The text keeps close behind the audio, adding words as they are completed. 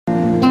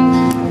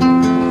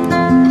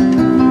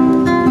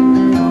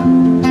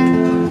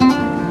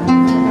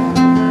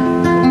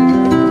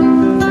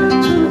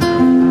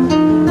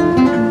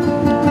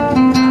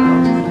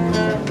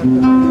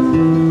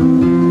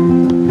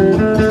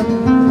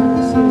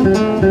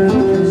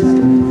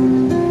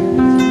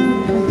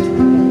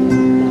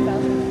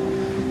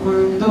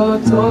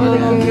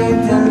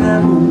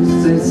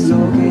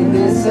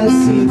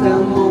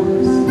necesitamos.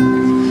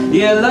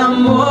 Y el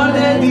amor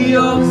de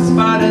Dios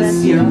para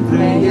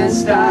siempre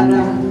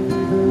estará,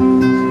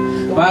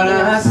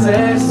 para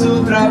hacer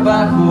su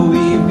trabajo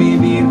y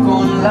vivir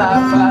con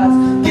la paz.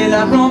 Que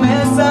la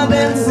promesa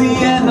del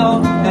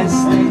cielo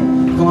esté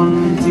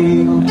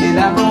contigo, que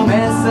la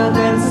promesa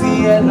del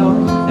cielo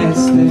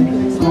esté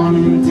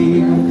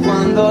contigo.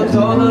 Cuando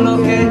todo lo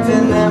que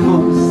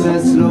tenemos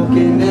es lo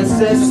que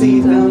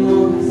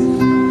necesitamos.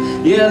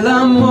 Y el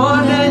amor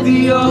de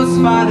Dios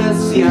para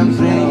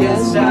siempre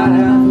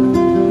estará,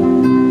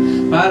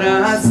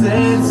 para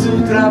hacer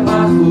su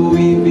trabajo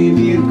y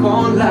vivir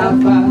con la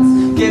paz.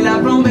 Que la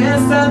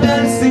promesa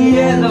del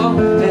cielo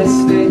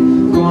esté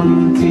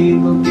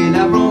contigo, que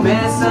la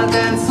promesa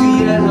del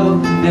cielo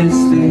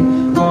esté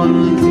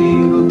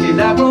contigo, que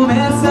la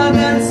promesa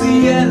del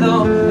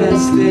cielo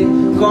esté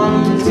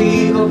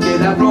contigo, que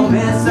la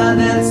promesa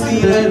del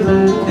cielo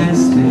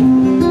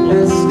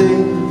esté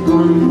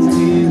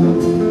contigo.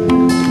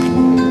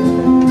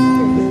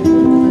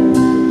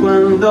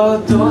 Cuando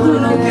todo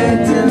lo que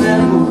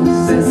tenemos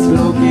es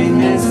lo que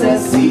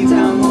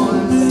necesitamos.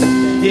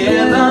 Y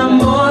el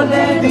amor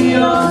de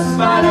Dios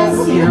para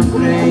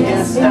siempre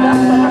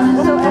estará,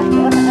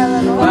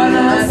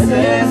 para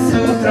hacer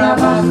su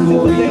trabajo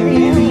y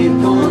vivir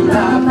con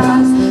la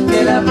paz.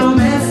 Que la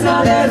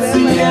promesa del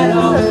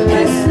cielo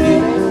esté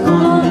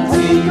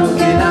contigo,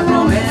 que la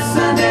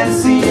promesa del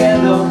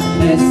cielo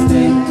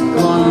esté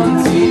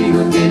contigo,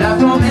 que la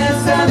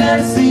promesa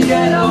del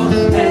cielo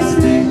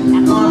esté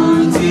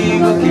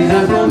contigo, que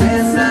la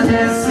promesa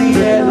del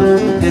cielo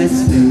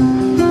esté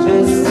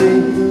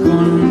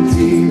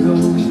contigo.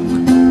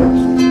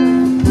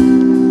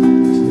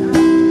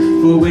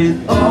 For with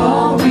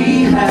all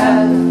we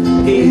have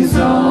is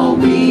all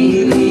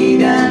we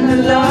need, and the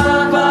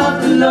love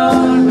of the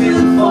Lord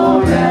will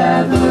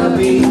forever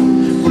be.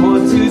 For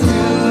to do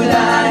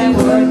thy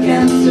work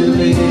and to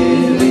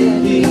live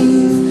in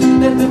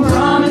peace, that the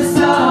promise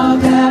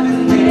of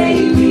heaven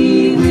may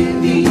be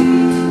with thee,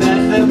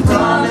 that the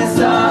promise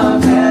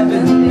of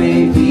heaven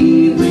may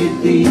be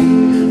with thee.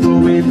 For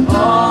with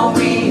all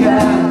we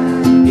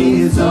have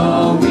is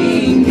all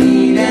we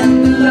need,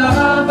 and the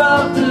love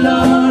of the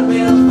Lord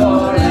will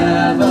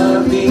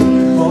forever be.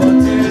 For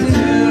to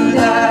do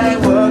thy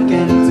work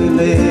and to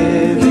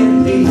live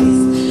in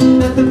peace,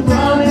 that the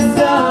promise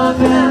of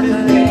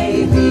heaven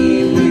may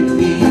be with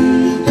thee,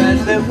 that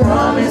the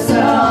promise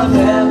of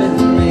heaven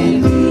may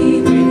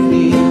be with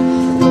thee.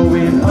 For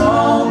with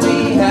all we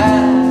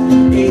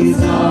have is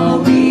all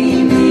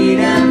we need,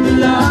 and the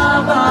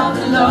love of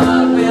the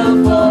Lord will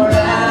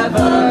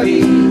forever be.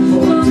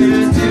 For to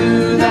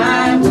do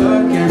thy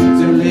work and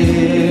to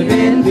live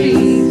in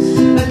peace,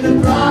 that the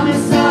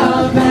promise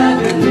of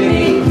heaven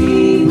may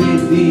be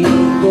with thee.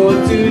 For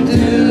to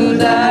do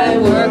thy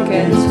work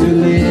and to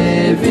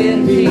live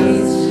in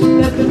peace,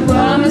 that the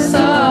promise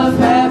of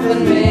heaven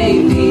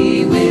may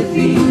be with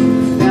thee,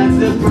 that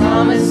the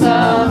promise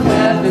of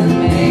heaven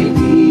may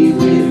be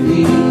with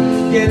thee.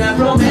 Que la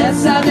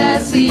promesa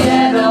del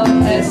cielo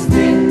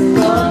esté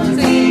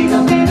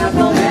contigo, que la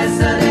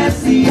promesa del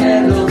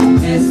cielo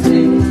esté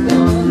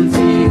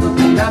contigo,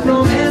 que la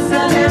promesa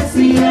del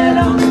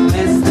cielo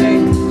esté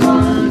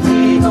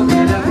contigo,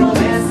 que la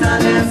promesa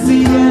del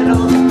cielo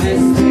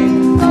esté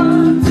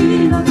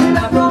contigo, que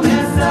la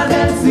promesa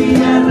del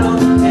cielo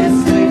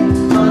esté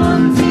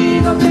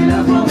contigo, que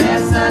la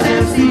promesa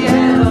del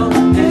cielo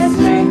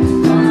esté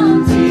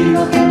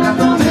contigo, que la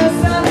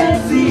promesa del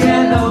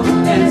cielo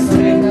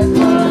esté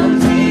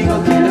contigo,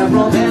 que la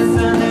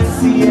promesa del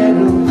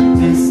cielo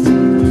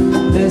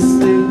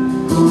esté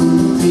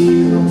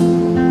contigo.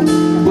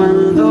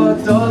 Cuando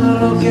todo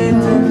lo que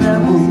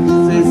tenemos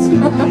es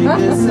lo que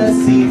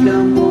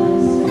necesitamos,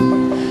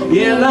 y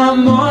el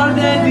amor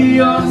de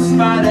Dios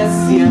para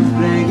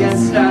siempre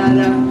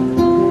estará,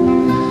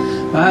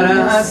 para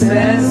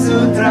hacer su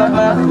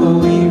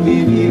trabajo y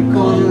vivir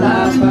con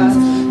la paz.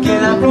 Que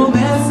la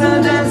promesa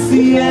del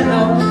cielo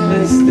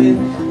esté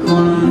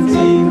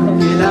contigo,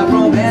 que la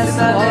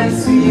promesa del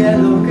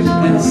cielo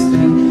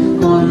esté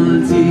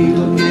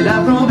contigo, que la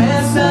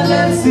promesa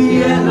del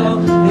cielo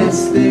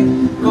esté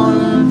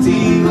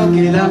contigo,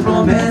 que la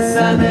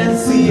promesa del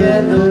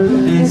cielo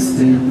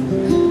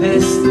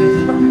esté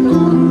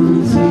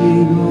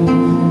contigo.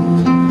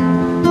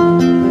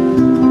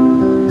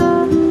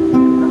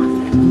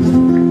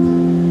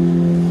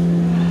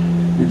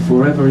 And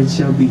forever it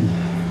shall be.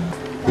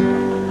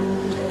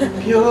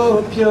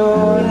 Pure,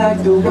 pure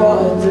like the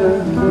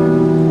water,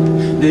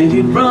 let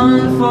it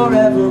run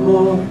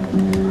forevermore.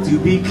 To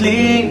be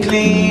clean,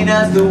 clean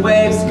as the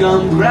waves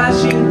come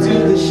crashing to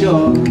the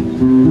shore.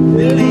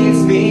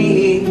 Release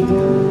me,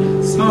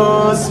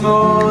 smooth,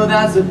 smooth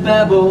as a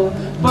pebble,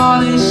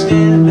 polished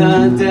in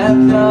the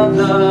depth of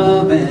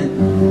love,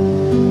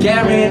 and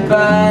carried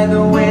by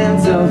the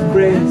winds of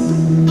grace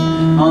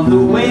on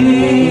the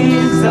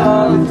waves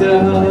of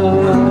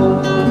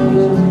love.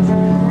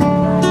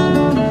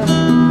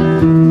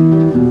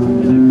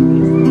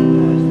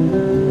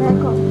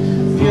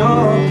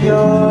 Pure,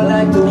 pure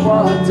like the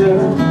water,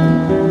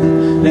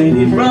 let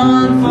it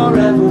run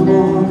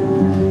forevermore.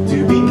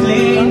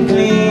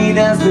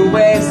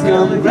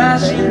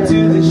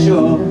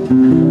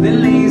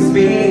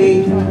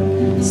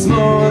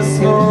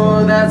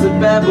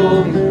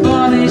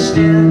 polished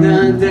in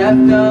the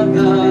depth of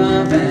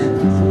love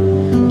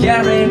and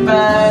carried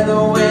by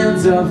the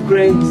winds of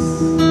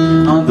grace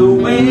on the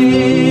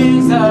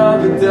wings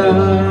of a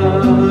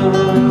dove.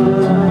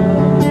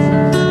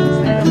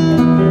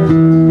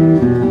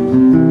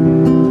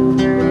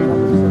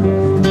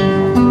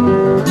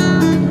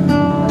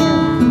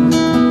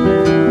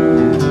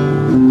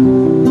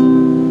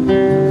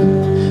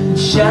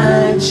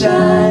 Shine,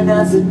 shine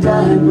as a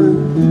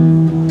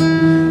diamond,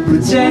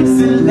 protects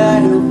the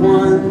light of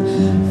one.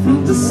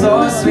 From the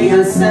source we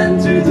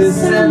ascend to the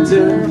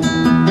center,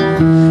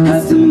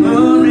 as the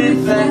moon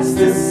reflects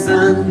the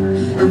sun.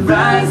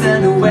 Arise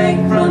and awake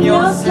from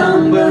your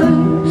slumber,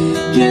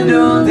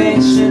 kindle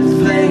ancient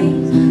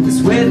flames,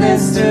 this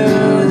witness to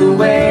the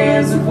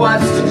waves of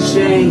what's to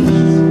change.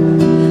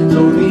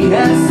 Though the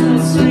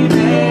essence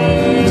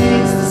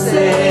remains the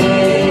same.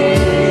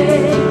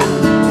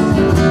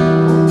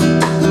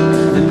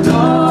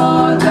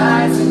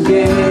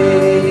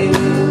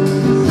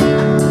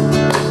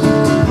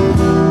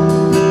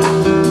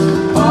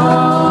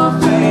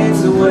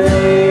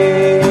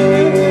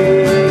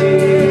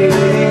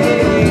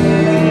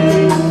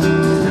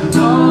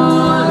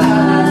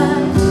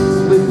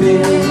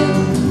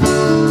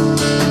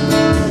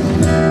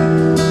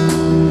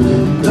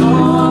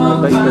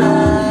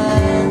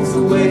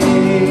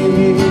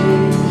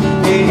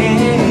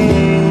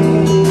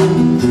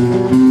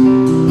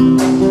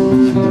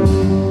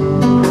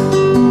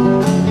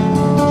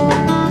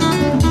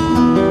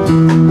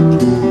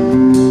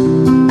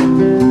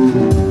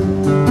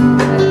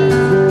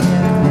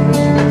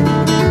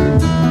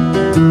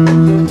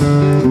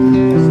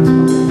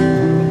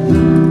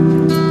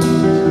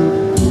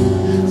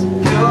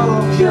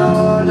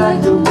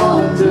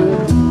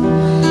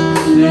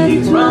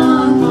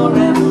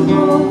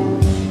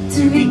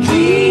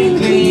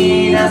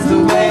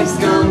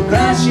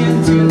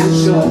 To the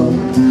shore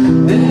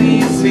that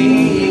leaves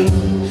me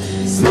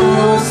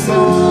smooth,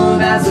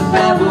 smooth as a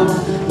pebble,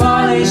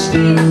 polished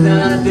in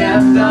the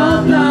depth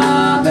of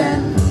love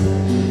and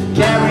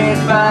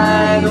carried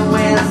by the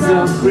winds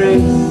of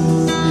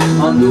grace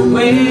on the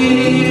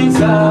wings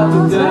of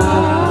a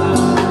dove.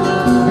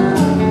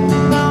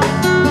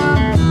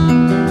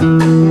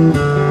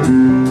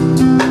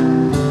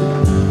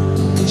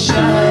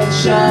 Shine,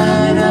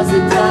 shine as a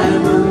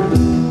diamond,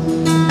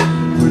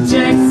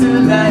 protects the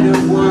light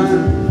of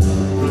one.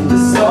 The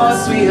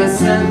source we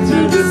ascend to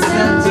the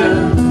center,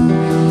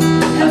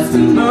 as the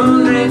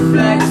moon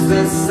reflects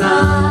the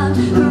sun.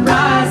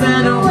 Arise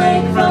and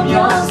awake from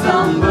your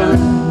slumber,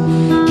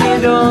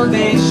 kindle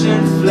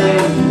ancient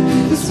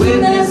flame, this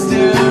witness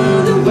to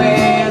the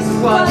waves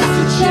of what's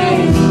to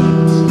change.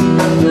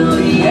 Though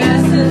the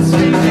essence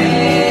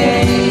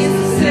remains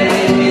the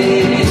same,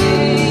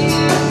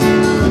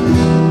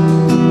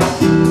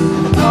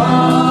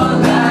 all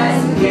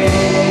lies again.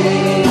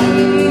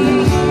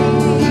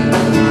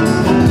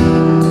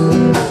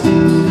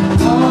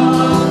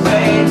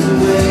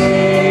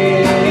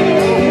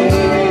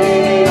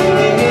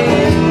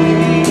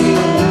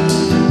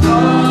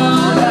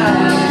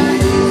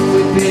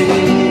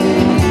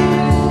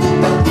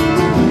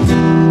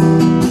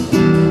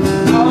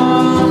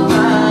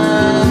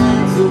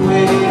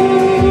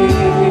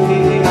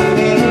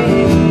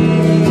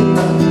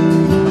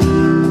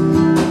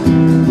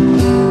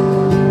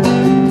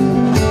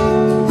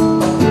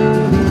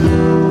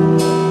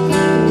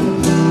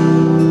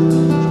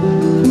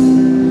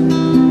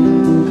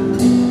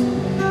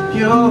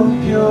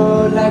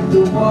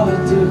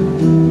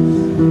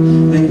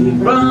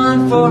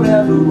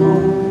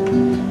 Forevermore,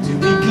 to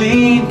be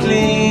clean,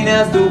 clean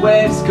as the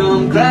waves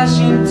come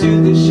crashing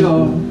to the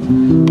shore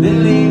that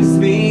leaves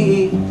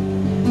me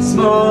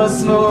smooth,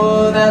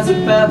 smooth as a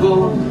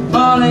pebble,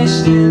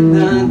 polished in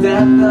the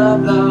depth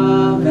of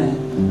love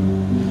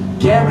and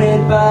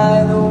carried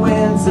by the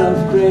winds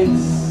of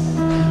grace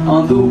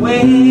on the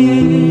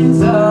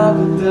wings of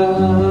a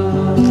dove.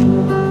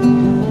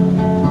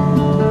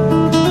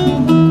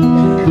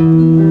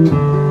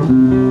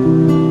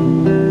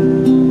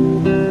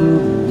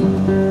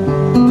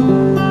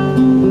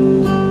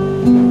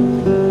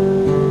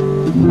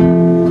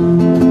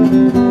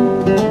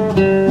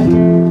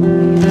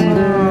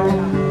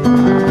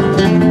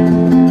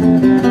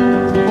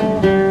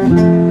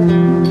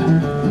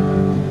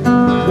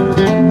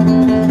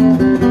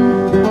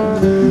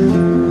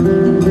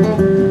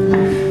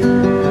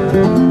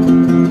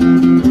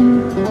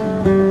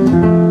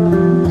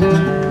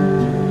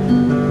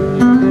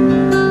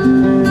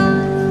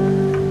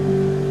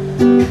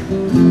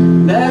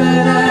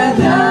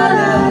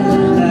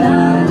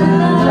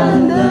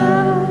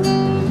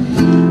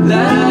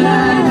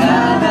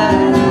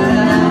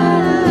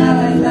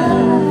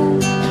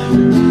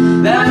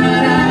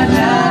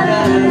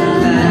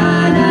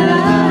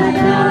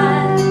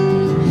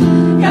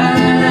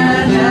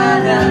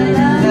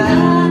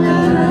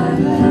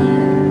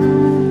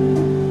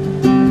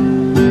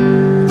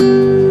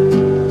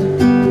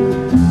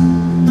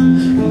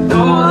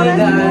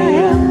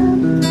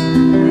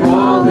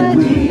 All that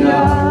we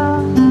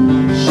are,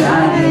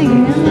 shine.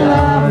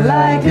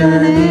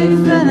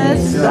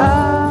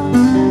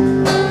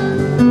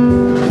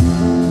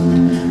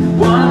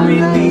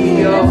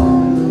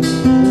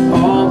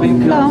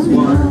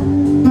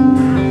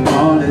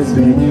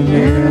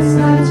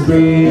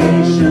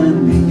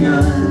 creation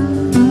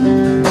begun.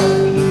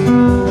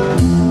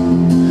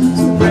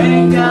 So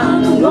break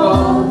down the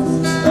walls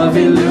of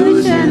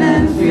illusion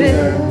and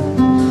fear.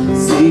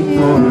 Seek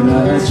for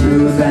the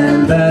truth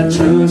and the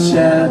truth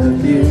shall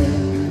appear.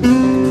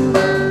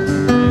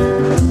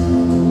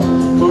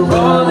 For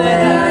all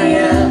that I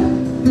am,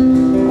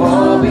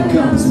 all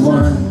becomes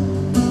one,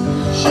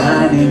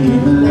 shining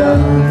in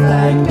love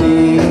like the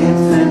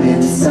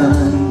infinite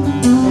sun.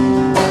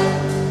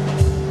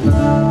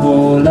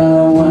 All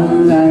are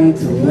one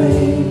light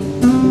away.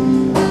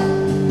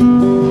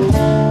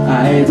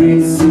 I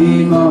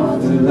receive all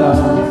the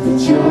love that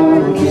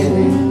you're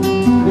giving,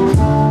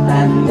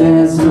 and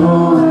there's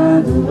no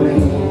other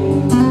way.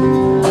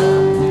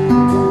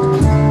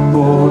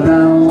 All I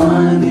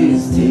want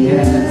is the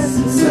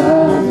essence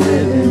of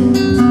living.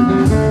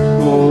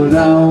 All I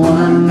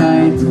one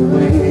night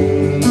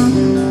away.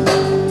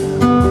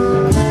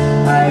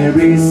 I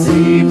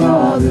receive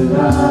all the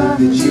love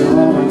that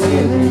you're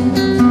giving,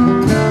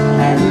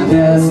 and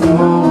there's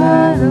no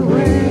other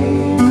way.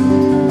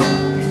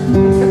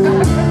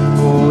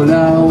 All I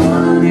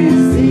want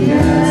is the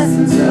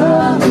essence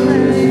of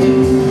living.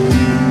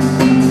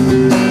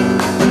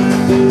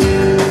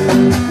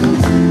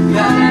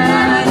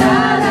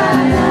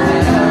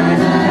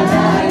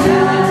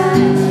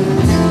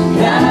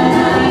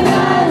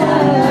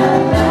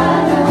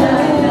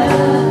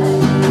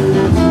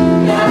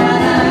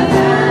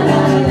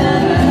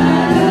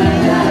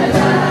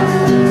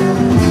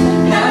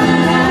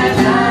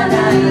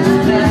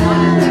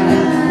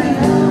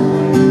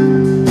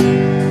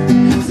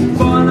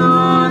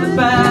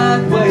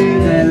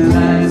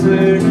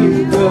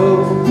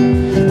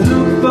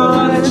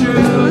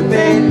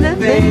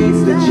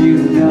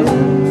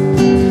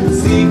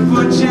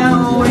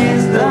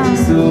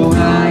 Light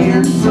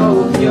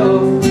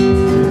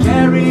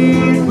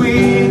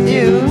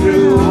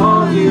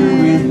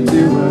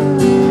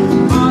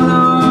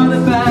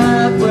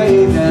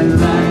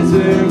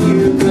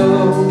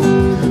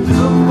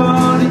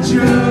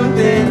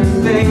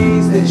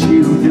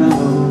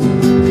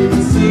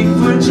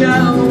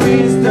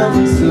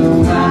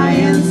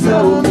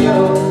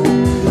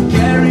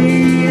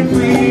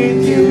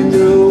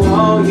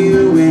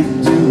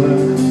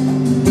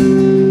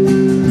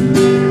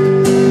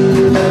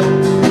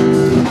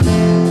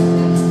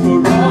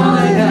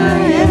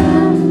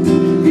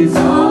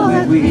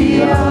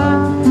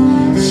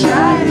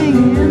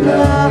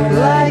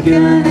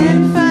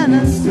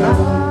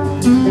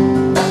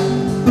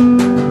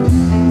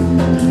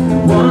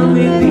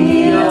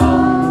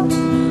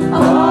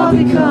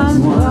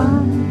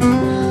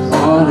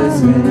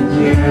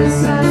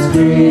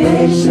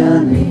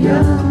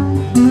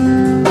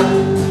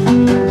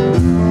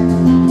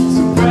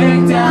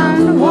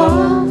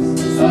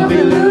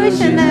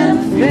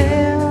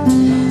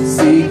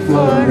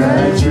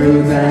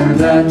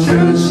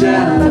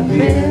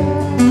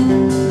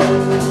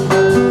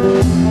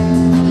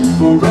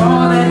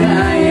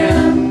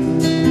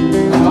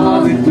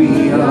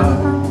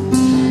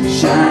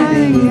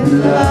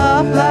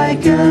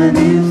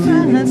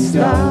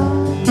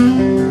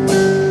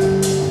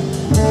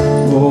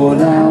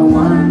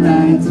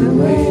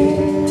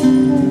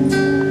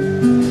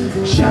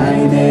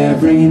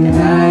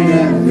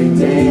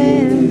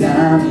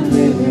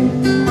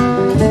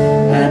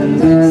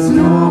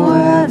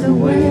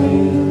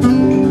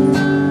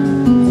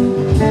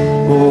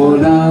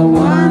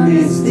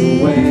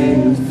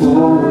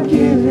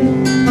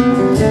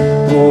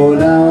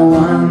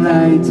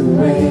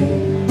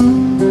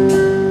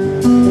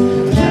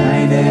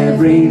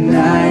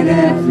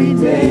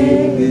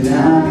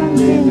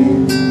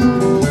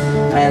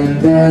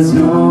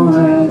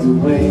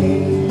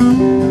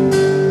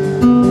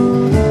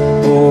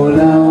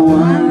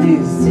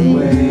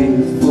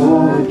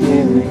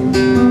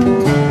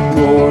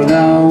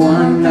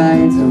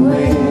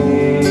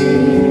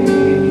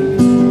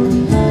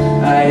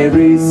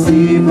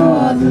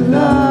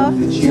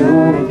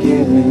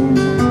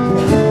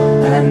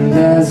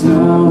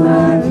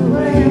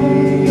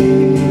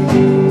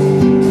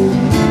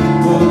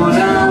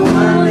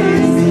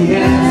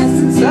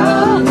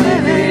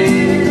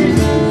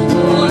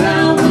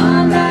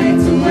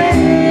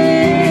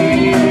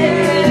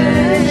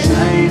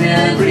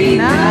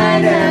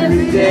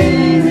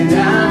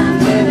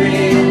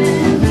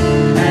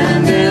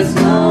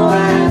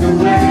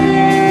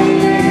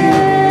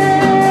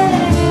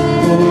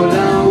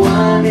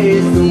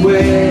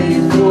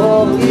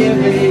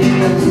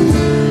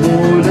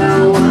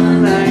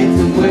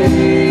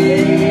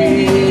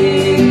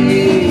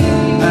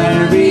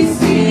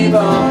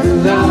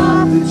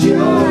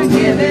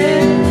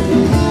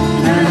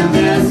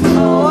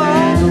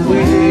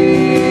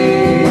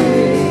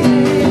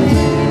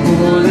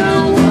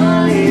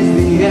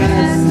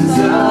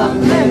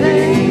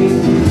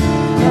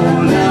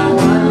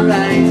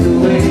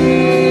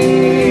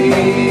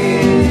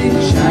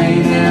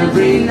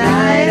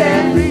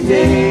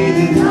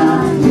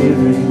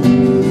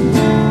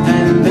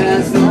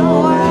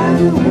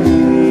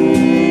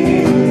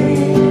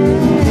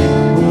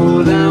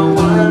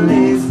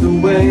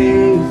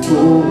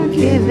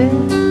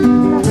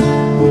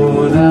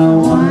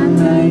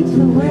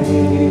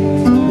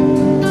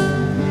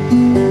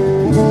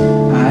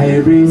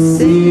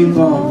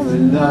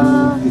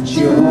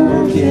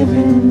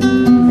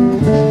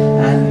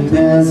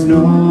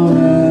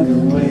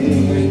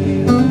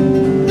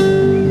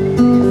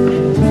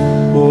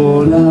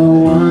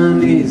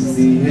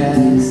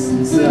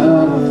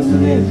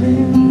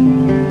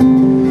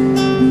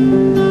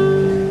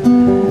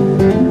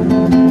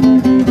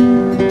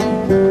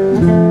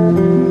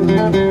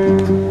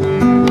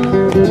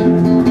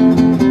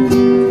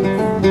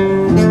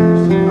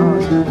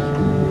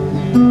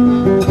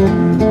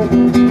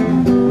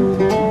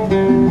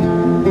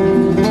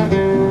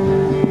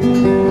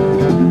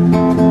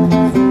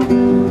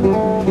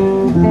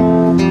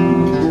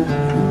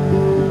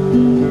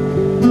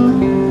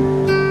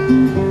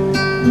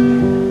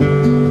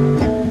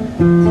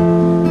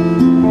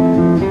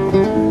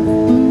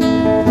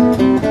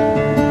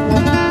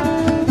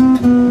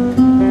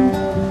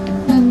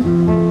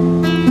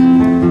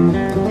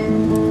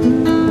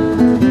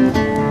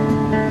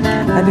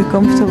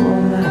comfortable,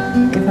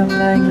 give them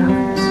lying down.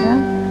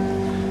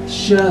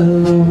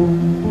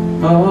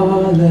 Shalom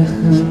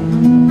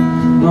Alechem,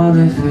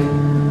 Alechem,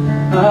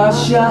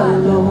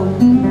 Shalom,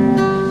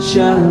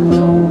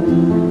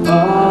 Shalom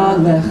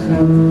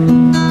Alechem,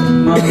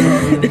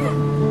 Alechem,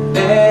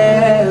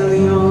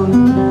 Elyon,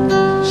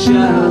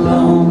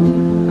 Shalom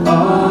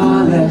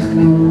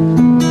Alechem,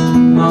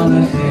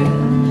 Alechem,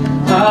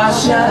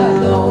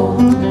 Shalom.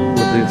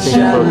 Do you think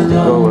first to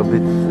go a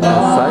bit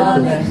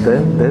aside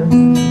and then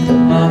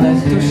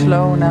dance? Too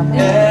slow now. Not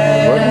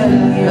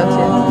yet.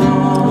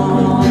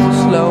 Too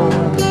slow.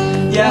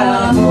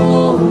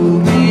 Yahweh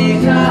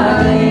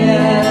Michael,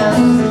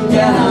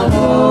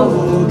 Yahweh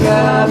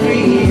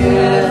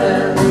Gabriel,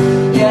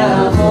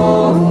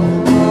 Yahweh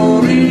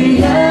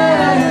Uriel,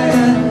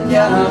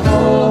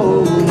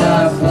 Yahweh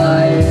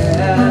Raphael,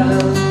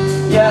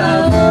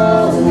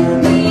 Yahweh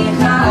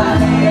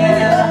Michael,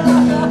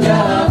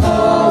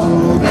 Yahweh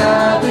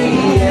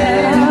Gabriel,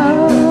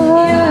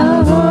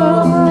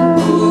 Yahweh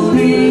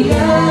Uriel,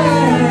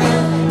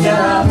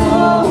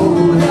 Yahweh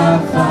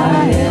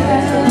Raphael.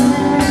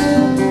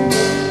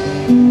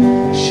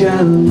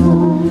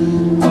 Shalom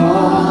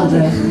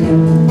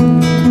Alechem,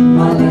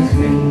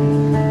 Alechem,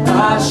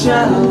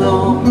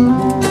 Shalom,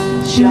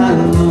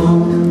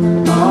 Shalom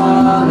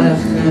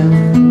Alechem,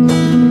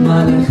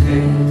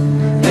 Alechem,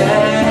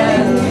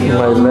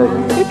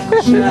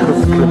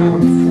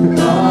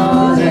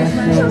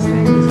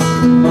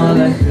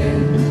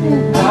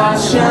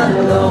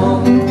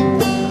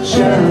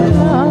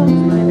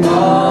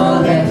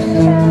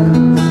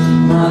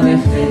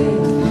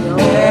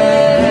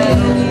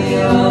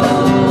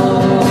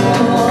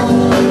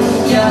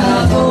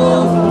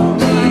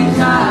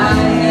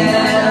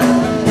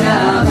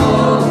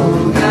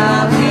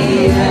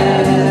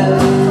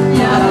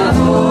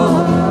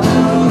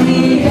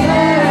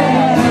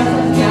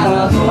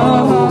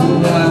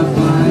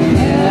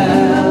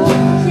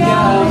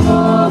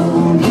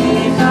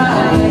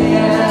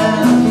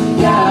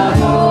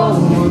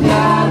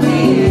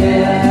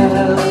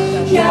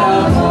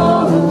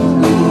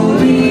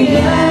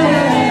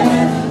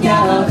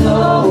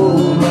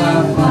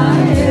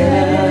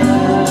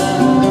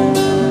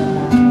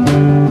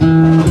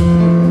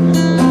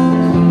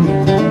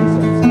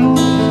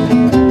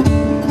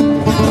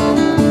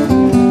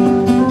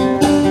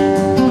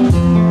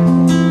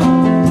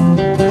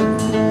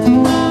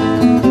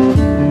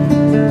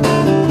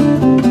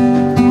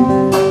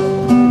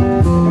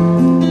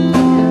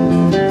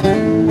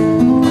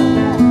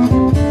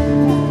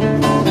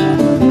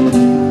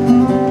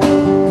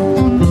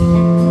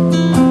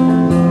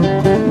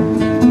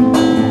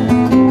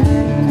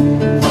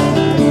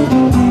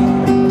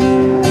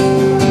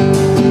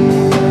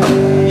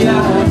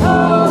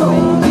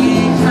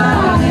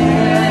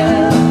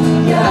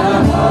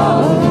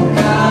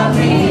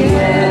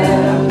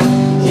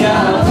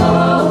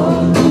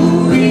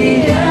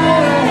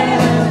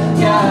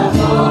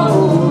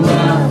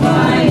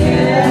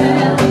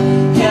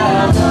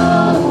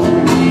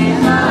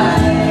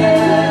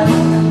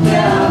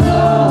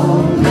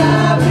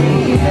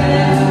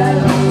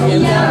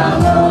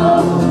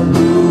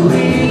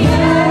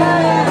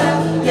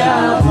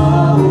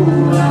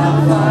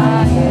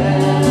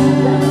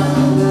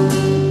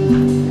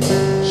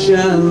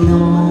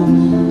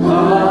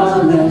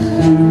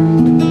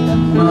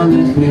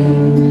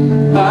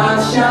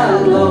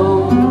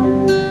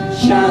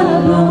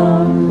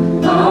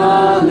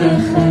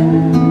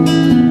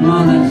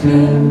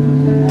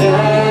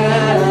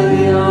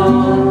 Elyon,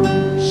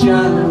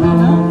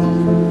 Shalom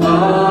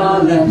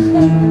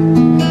Alechem,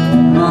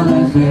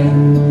 Alechem,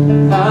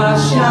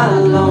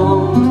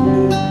 Shalom,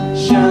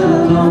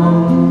 Shalom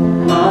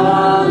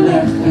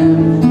Alechem,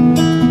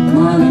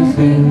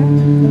 Alechem,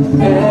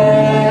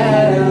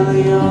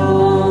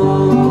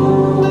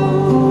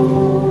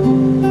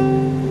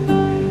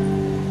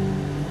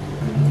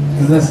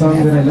 This is a song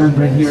that I learned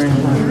right here in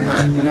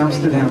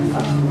Amsterdam.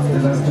 The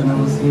last time I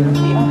was here.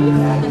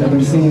 I've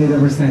been singing it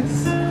ever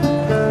since.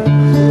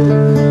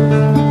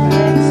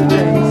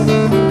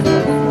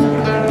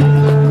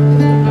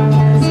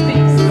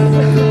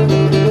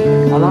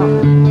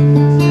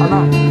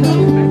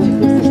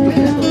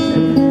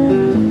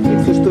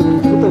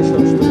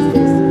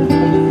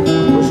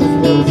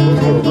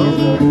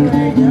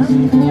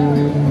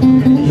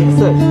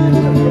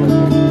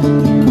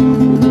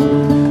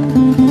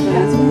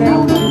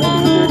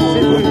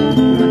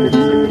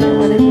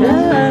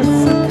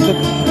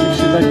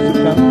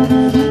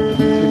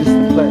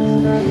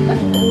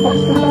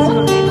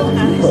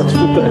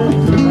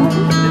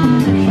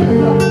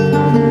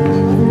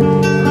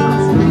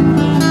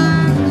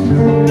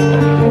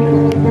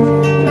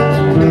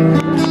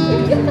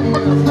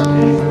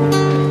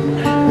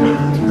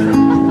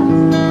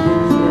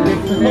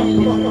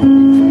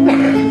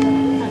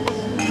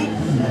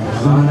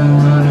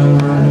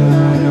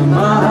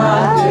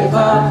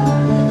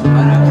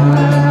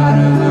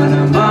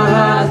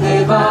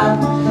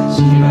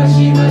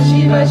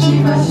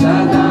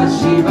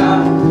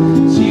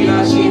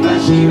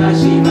 Shiva,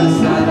 Shiva,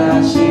 Sada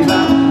Shiva,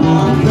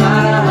 Om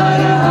Hara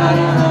Hara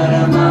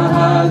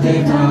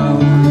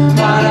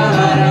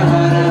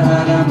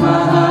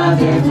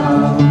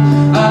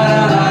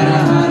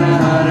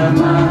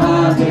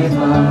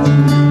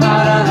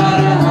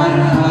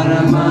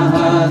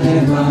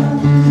Mahadeva.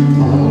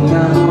 Om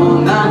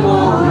Namo Namo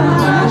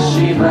Namah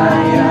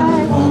Shivaya.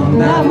 Om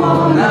Namo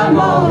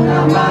Namo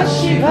Namah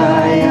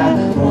Shivaya.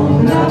 Om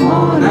Namo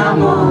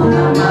Namo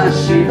Namah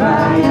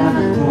Shivaya.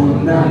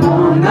 Om Namo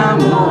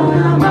Namo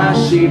Namah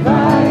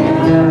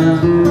Shivaya.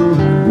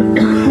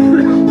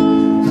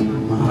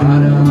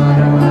 Hara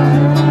Hara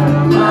Hara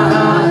Hara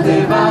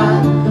Mahadeva.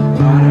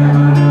 Hara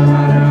Hara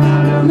Hara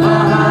Hara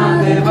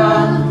Mahadeva.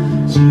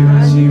 Shiva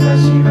Shiva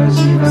Shiva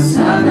Shiva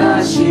Sada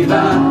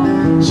Shiva.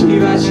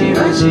 Shiva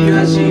Shiva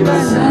Shiva Shiva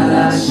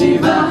Sada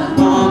Shiva.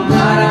 Om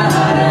Hara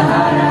Hara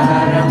Hara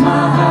Hara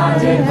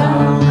Mahadeva.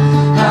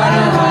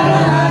 Hara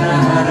Hara Hara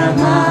Hara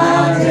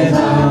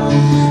Mahadeva.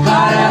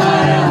 Hara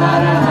Hara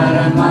Hara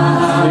Hara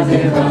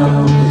Mahadeva.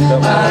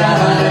 Hara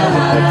Hara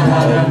Hara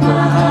Hara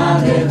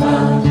Mahadeva.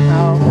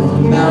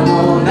 Om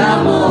Namo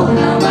Namo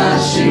Namah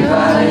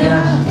Shivaya.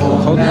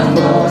 Om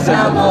Namo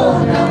Namo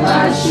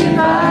Namah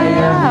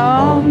Shivaya.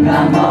 Om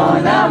Namo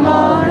Namo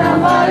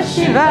Namah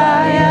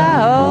Shivaya.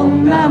 Om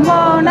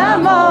Namo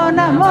Namo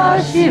Namah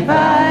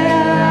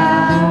Shivaya.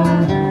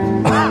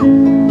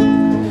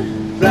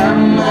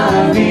 Brahma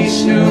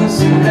Vishnu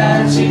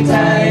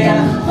Surachitaya.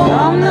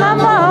 Om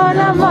Namo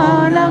Namo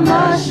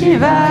Namah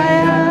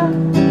Shivaya.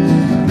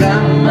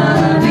 Brahma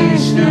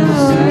Vishnu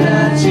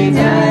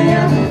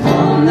Surachitaya.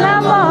 Om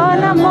Namo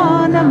Namo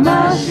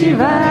Namah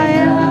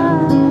Shivaya.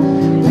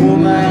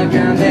 Uma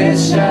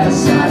Ganesha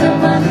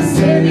Saravana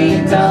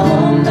Senita.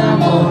 Om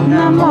Namo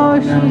Namo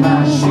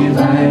Namah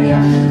Shivaya.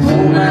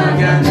 Uma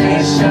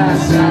Ganesha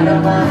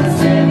Saravana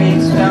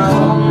Senita.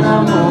 Om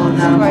Namo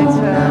Namo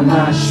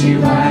Namah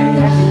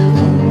Shivaya.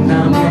 Om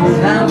Namo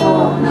Namo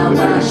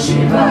Namah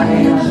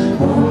Shivaya.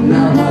 Om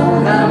Namo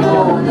Namo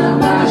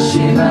Namah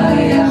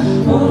Shivaya.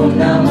 Om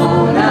Namo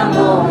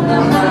Namo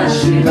Namah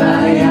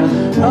Shivaya.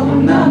 Om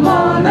Namo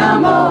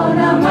Namo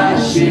Namah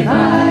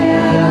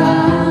Shivaya.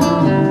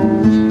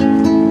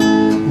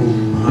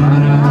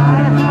 Hara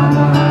Hara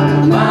Hara Hara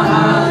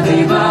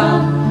Mahadeva.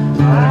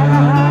 Hara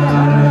Hara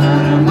Hara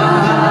Hara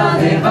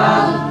Mahadeva.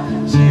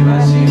 Shiva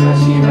Shiva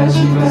Shiva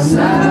Shiva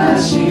Sada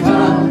Shiva.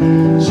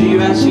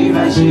 Shiva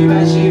Shiva Shiva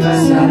Shiva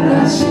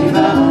Sada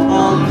Shiva.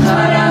 Om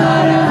Hara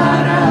Hara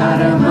Hara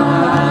Hara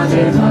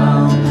Mahadeva.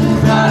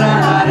 Hara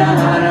Hara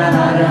Hara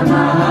Hara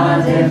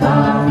Mahadeva.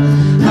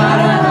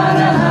 Hara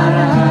Hara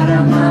Hara Hara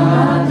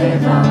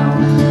Mahadeva.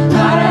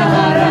 Hara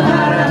Hara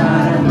Hara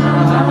Hara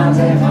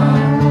Mahadeva.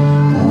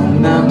 Om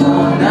Namo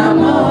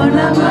Namo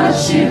Namah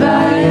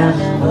Shivaya.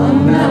 Om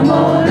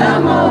Namo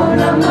Namo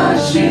Namah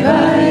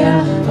Shivaya.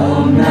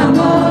 Om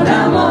Namo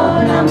Namo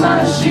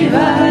Namah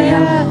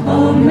Shivaya.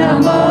 Om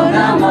Namo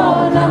Namo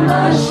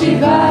Namah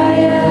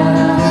Shivaya.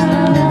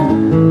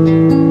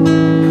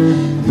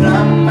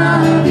 Brahma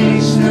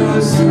Vishnu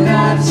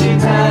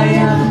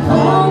Surachitaya.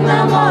 Om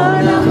Namo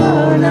Namo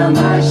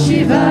Namah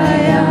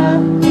Shivaya.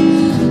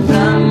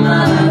 Brahma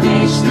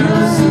Vishnu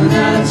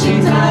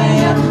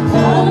Surachitaya.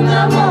 Om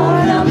Namo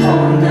Namo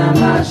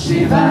Namah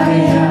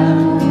Shivaya.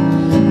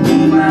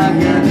 Uma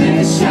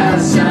Ganesha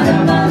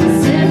Saravana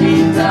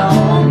Senita.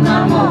 Om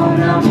Namo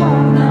Namo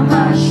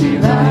Namah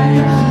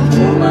Shivaya.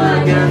 Uma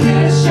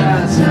Ganesha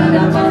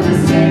Saravana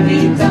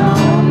Senita.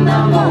 Om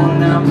Namo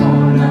Namo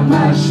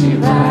Namah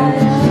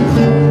Shivaya.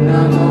 Om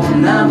Namo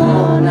Namo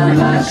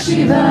Namah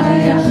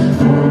Shivaya.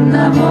 Om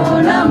Namo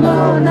Namo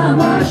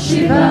Namah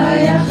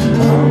Shivaya.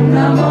 Om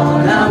Namo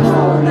Namo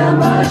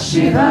Namah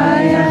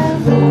Shivaya.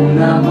 Om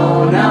Namo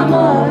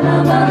Namo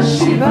Namah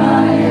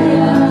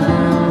Shivaya.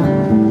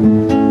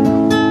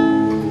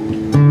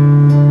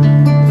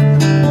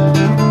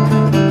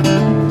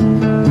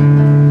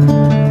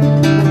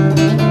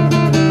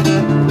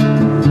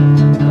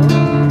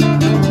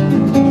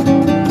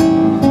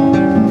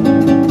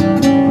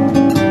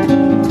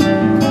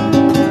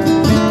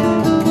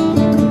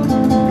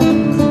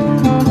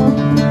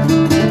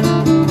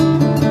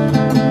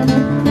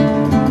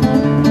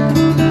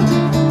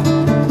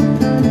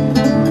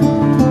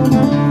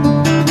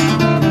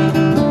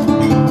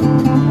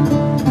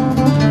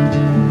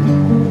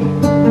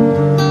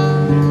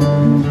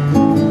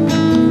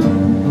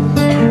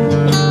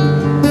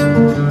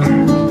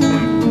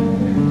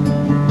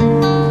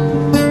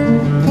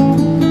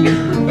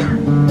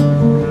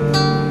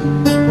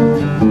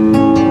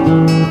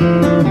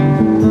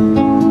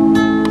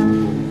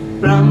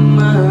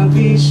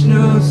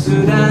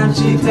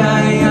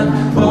 Surachitaya.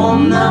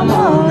 Om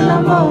Namo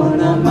Namo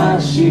Namah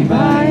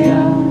Shivaya.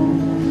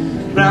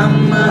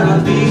 Brahma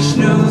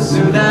Vishnu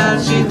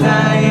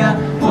Surachitaya.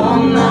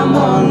 Om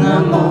Namo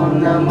Namo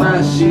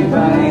Namah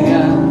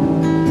Shivaya.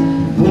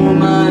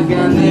 Uma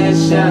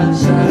Ganesha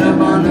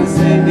Saravana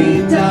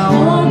Senita.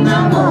 Om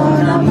Namo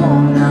Namo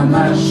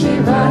Namah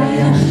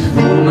Shivaya.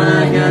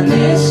 Uma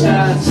Ganesha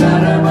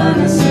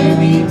Saravana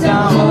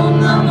Senita. Om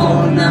Namo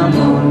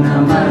Namo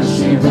Namah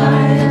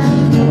Shivaya.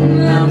 Om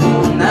Namo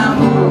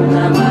Namo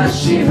Namah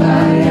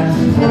Shivaya.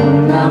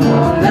 Om Namo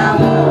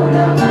Namo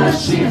Namah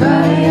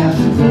Shivaya.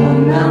 Om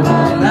Namo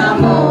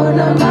Namo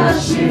Namah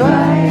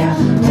Shivaya.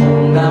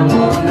 Om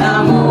Namo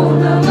Namo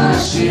Namah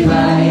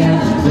Shivaya.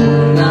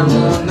 Om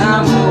Namo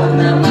Namo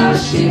Namah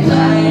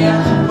Shivaya.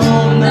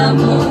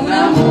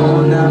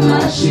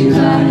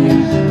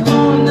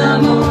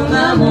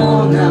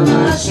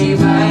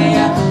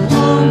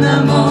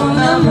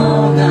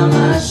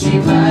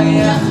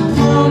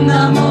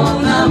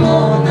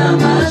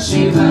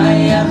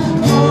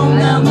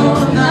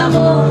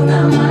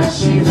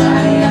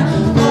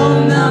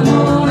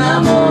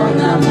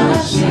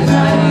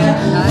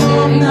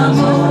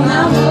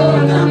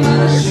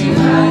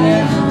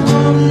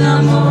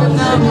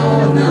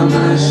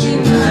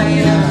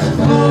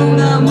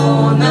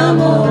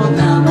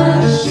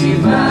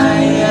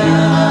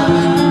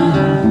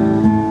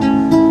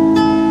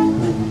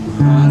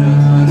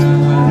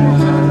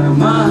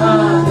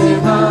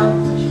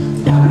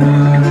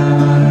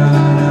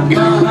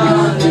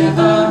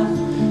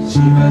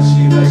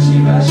 Shiva,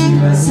 Shiva,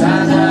 Shiva,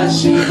 Sada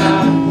Shiva.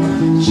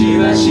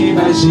 Shiva,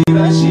 Shiva,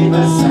 Shiva,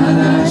 Shiva,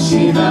 Sada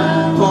Shiva.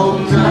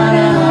 Om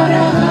Hara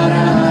Hara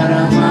Hara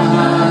Hara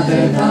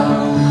Mahadeva.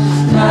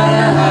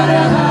 Hara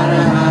Hara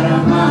Hara Hara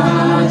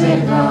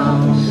Mahadeva.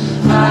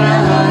 Hara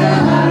Hara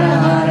Hara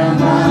Hara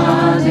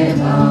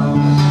Mahadeva.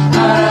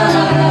 Hara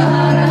Hara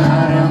Hara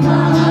Hara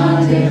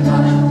Mahadeva.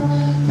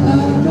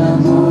 Om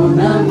Namo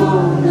Namo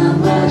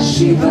Namah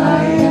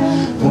Shivaya.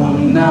 Om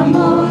Namo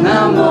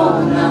Namo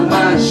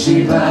Namah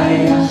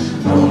Shivaya.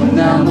 Om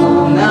Namo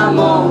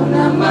Namo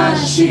Namah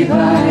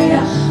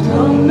Shivaya.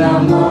 Om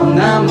Namo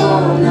Namo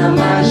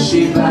Namah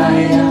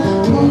Shivaya.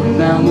 Om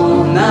Namo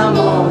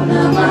Namo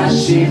Namah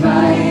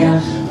Shivaya.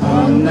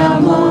 Om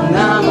Namo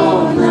Namo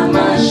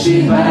Namah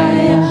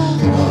Shivaya.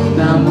 Om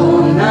Namo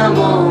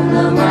Namo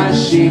Namah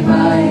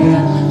Shivaya.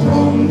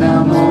 Om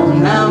Namo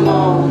Namo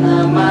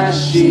Namah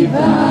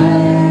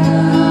Shivaya.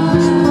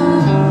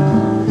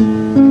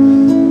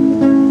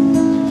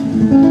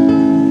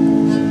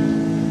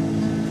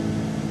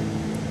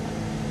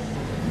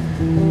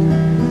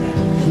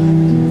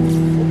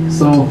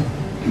 So,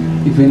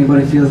 if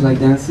anybody feels like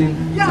dancing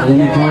at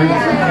any point,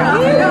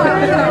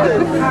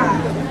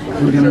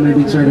 we're gonna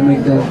maybe try to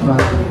make that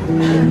fun.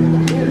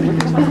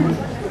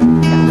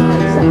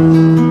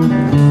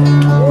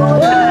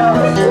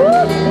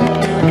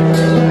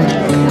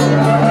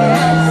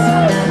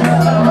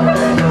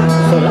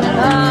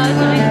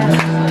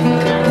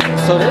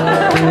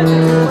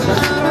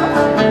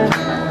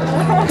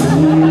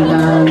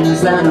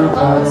 And a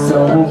heart so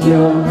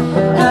pure,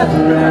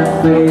 never had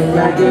faith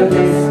like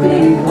this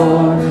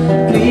before.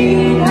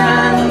 Clean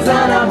hands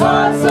and a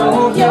heart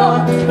so pure,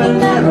 but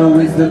narrow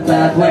is the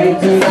pathway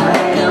to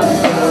Zion.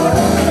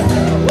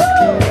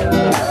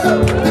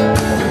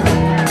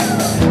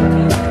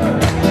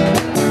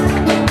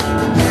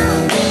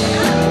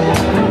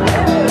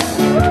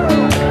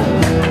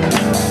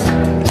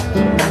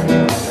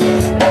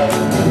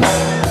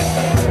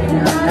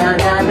 Na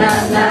na na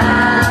na.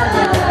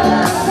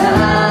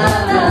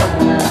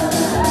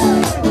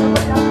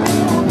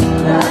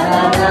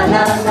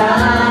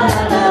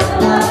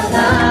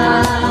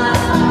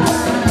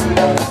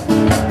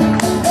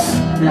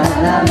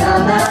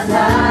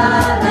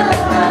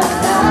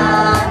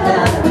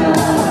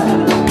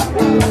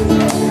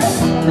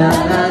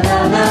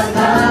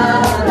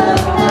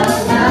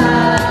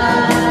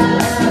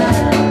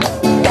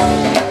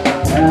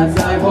 As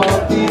I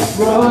walk this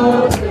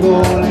road,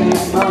 holy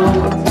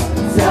Mount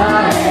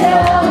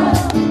Zion,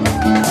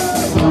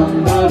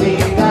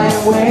 humbling thy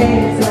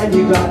ways, and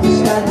you got to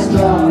stand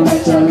strong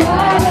like a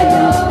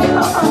lion.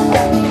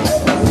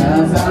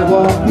 As I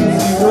walk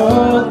this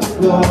road,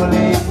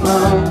 holy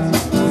Mount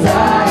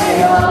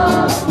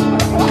Zion,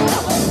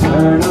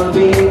 eternal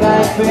be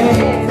thy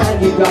faith, and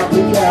you got to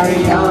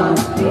carry on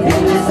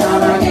in this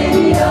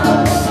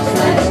Armageddon.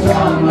 Stand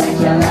strong like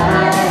a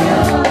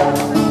lion.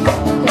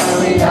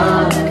 Carry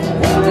on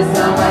in this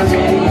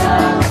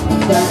Armageddon.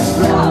 Stand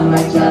strong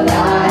like a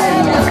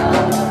lion.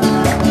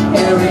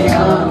 Carry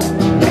on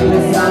in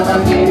this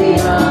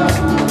Armageddon.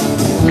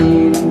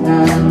 Clean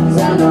hands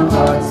and a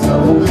heart so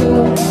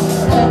pure,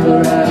 never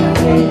had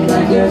faith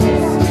like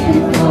this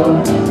before.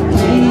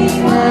 Clean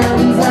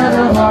hands and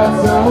a heart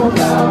so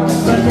pure,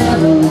 but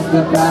never is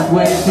the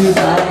pathway to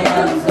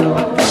Zion's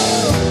door.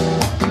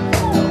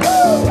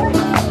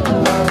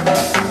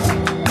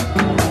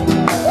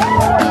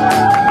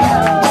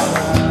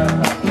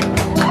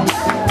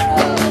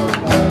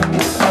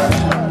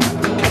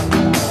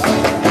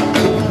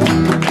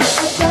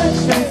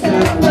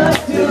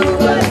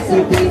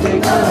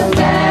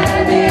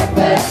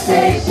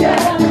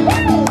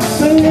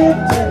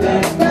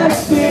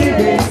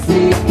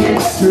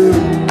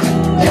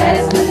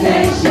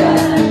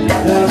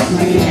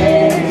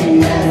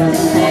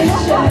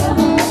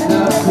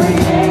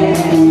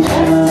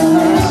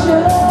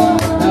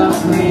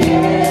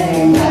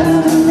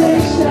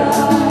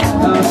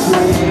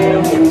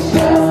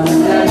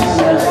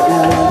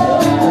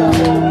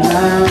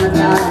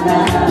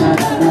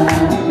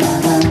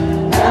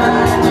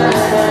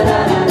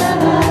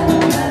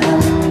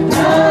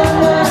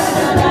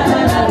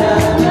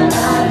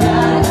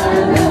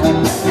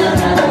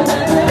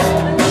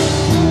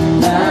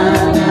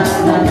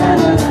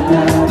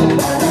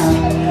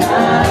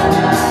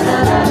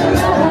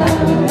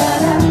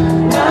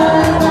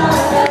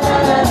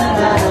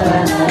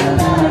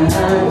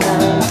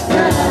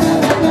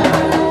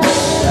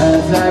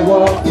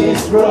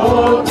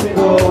 Road to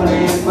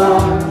Holy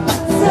Mount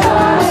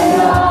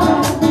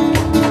Zion,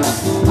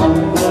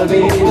 humble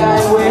be thy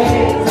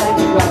ways, and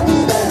you got to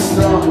stand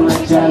strong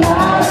like a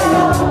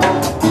lion.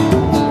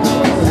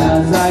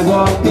 As I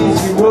walk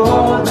this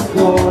road to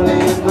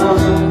Holy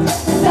Mount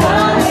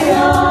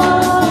Zion,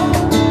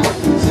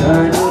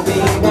 eternal be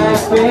thy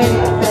faith,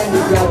 and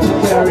you got to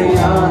carry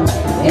on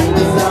in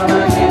the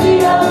summer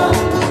Gideon.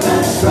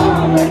 Stand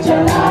strong like a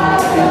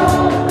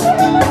lion.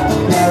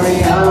 Carry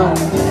on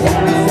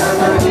in the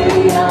summer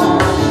Gideon.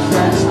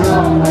 Stand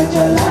strong like a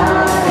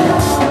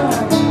lion.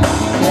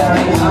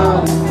 Carry on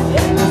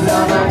in the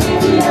summer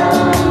Gideon.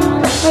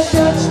 I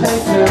touch thy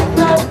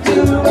yourself to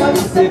a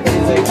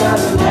physical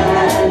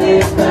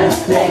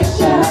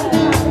manifestation.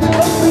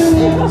 To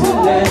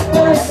let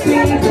the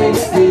spirit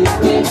speak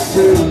its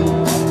true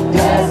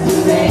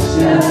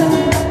destination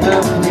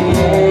of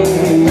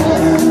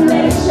creation.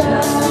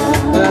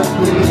 Of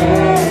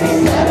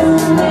creation.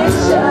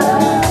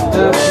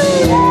 Of creation. Of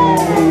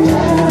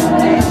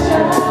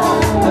creation.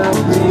 Of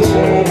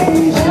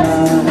creation.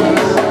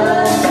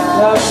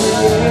 Of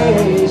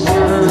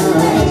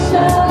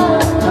creation.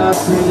 Of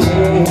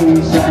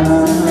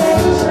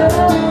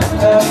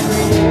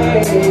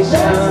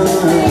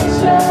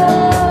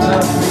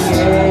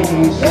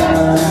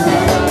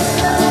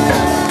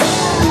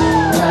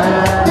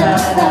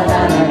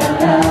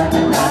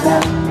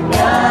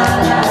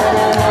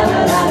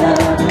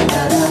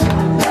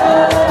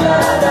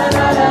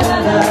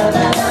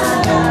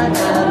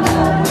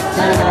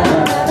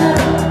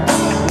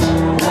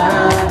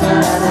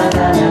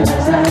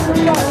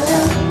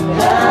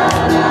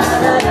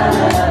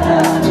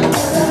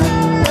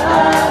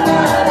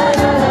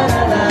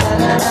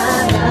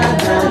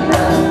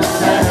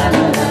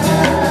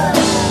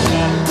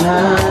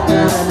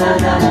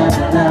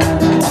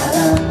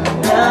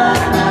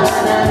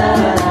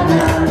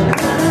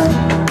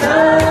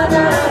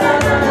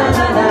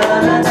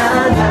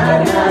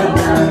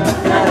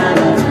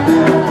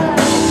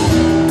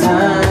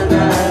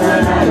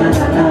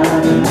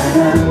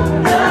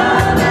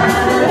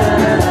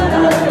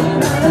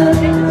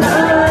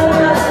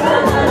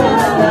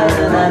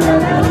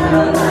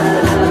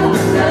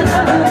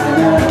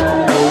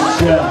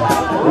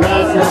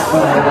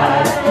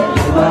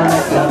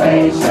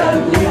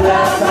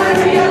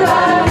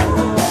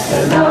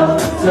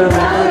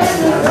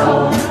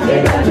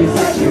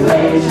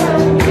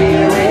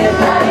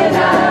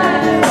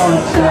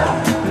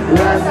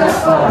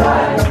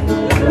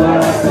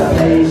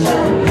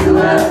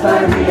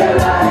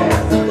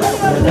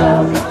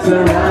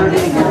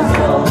surrounding us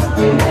all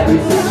in every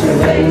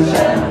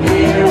situation.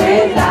 Here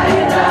with I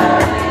and I.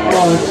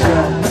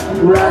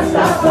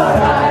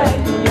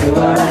 Rastafari, you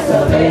are my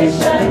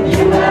salvation.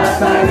 You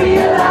have I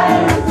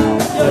realized.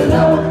 The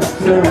love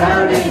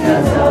surrounding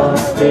us all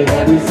in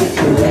every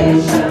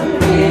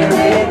situation. Here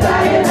with I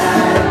and I.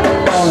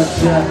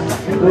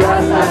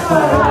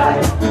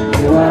 Rastafari,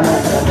 you are my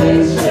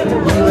salvation.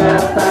 You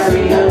have I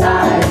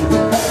realized.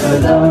 The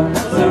love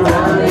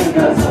surrounding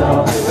us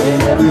all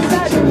in every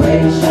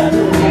situation.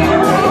 Here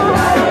with I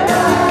and I.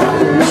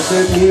 Let the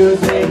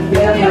music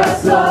fill your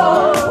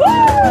soul.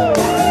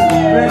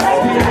 Let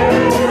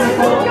spirit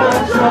full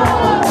control.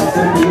 Let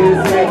the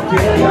music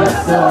fill your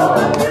soul.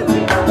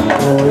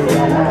 Oh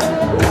yeah.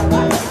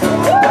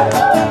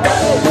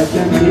 Let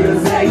the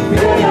music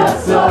fill your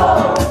soul.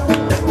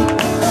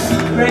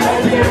 Let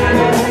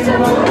spirit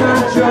full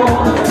control.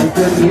 Let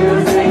the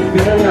music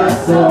fill your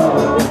soul.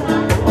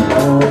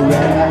 Oh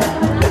yeah.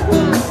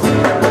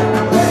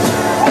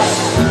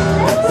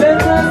 Send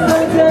my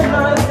sons and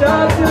my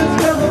daughters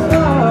from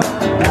above.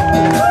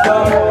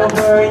 Far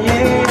over,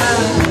 yeah.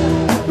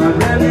 My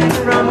remnant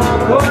from all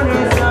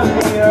corners of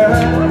the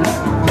earth.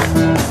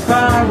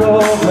 Far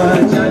over,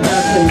 Jah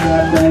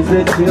baptize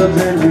the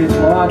children with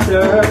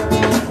water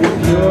and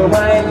pure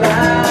white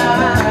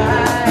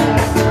light.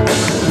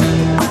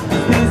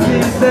 This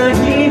is the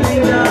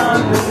healing of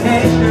the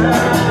nation.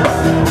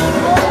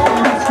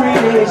 This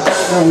creation,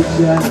 oh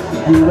Jah,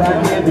 you have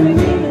given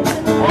me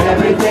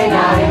everything I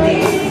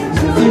need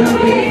to be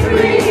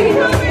free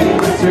in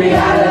this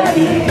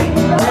reality.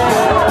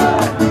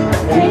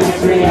 In this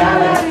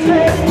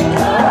reality.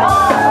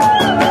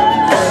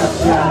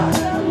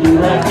 You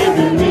have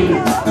given me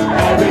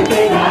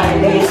everything I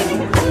need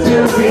to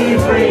be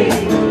free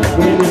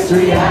in this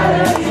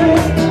reality.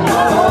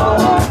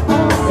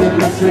 In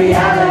this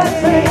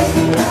reality.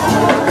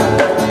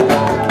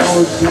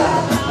 Oh Jah,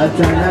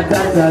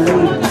 Atanatali,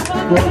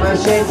 Poma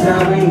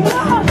Shetami,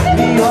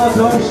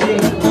 Miodoshi,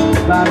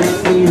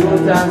 Bamisi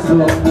Utazo,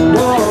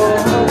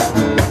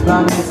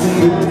 Bamisi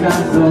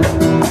Utazo.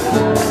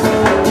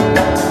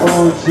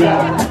 Oh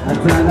Jah,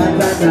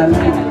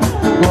 Atanatali,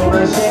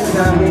 Poma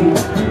Shetami,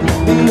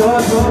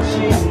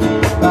 Miodoshi,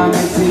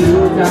 Bamisi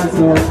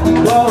Utazo,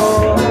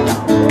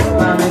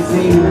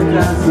 Bamisi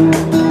Utazo.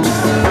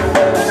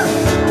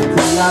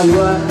 La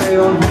loi et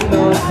on vit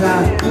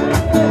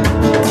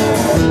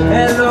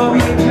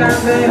Elohim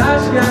kande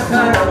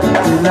hashgacha,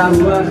 la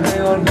loi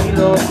et on vit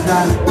oh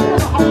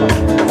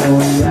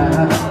yeah.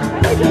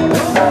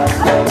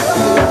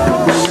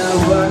 La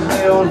loi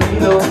et on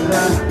vit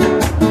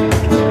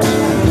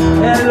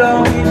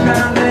Elohim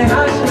kande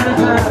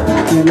hashgacha,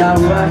 la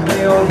loi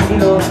et on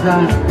vit oh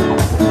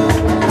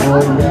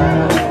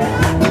yeah.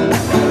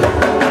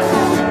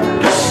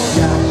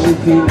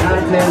 Yashikin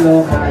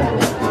atelochai.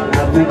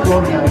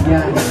 Mikol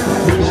Hayan,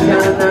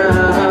 Mishkana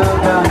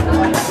Hava,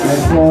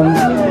 Mikol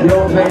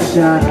Yom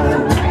Beshana,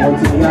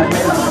 Otia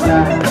Beshana,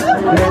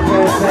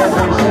 Rekese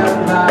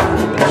Beshana,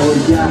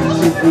 Oya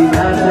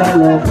Shikina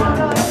Telocha,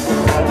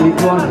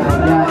 Mikol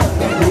Hayan,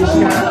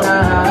 Mishkana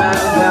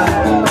Hava,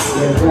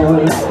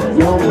 Mikol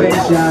Yom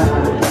Beshana,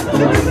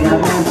 Otia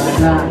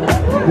Beshana,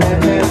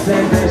 Rekese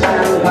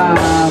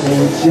Beshana.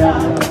 Jah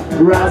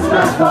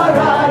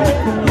Rastafari,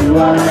 you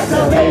are my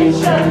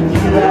salvation.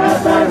 You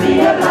have I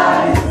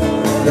realized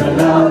the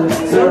love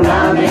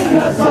surrounding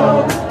us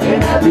all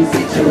in every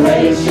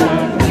situation.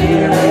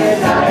 Here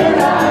in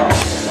I.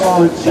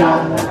 Oh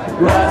Jah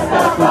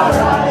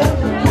Rastafari,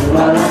 you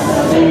are my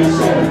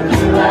salvation.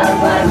 You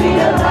have I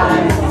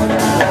realized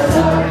the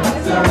love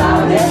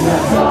surrounding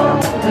us all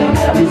in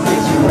every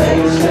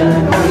situation.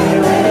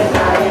 Here in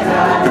I.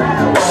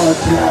 Oh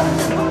Jah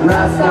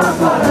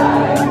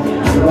Rastafari,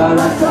 you are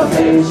my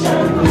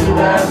salvation. You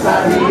have I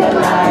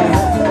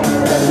realized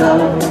the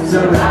love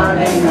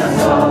surrounding us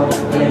all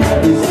in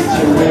every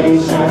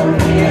situation.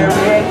 Here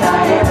in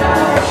I.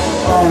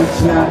 Oh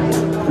Jah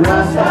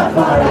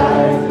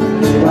Rastafari,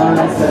 you are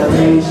my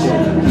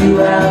salvation. You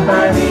have I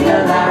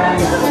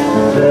realized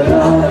the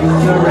love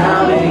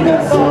surrounding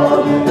us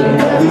all in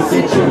every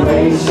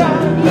situation.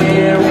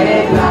 Here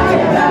in I.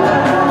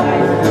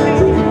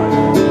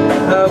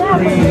 Of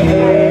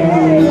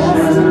creation,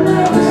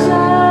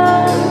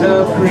 the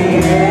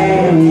creation,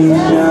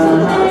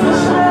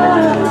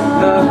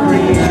 the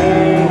creation,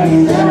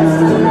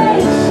 the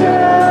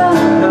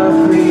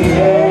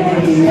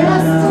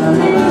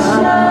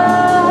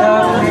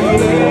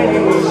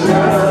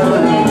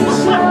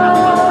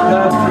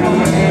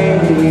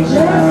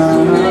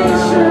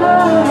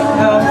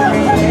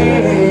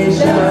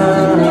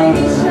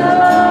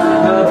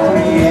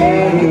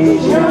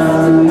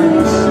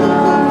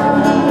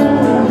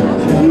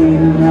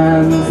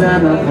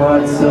and a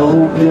heart so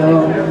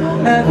pure,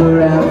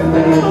 never have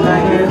faith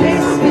like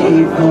this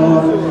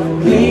before.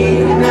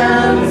 Clean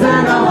hands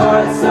and a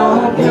heart so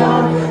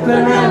pure,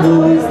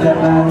 forever is the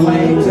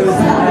pathway to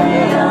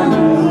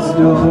Zion's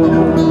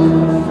door.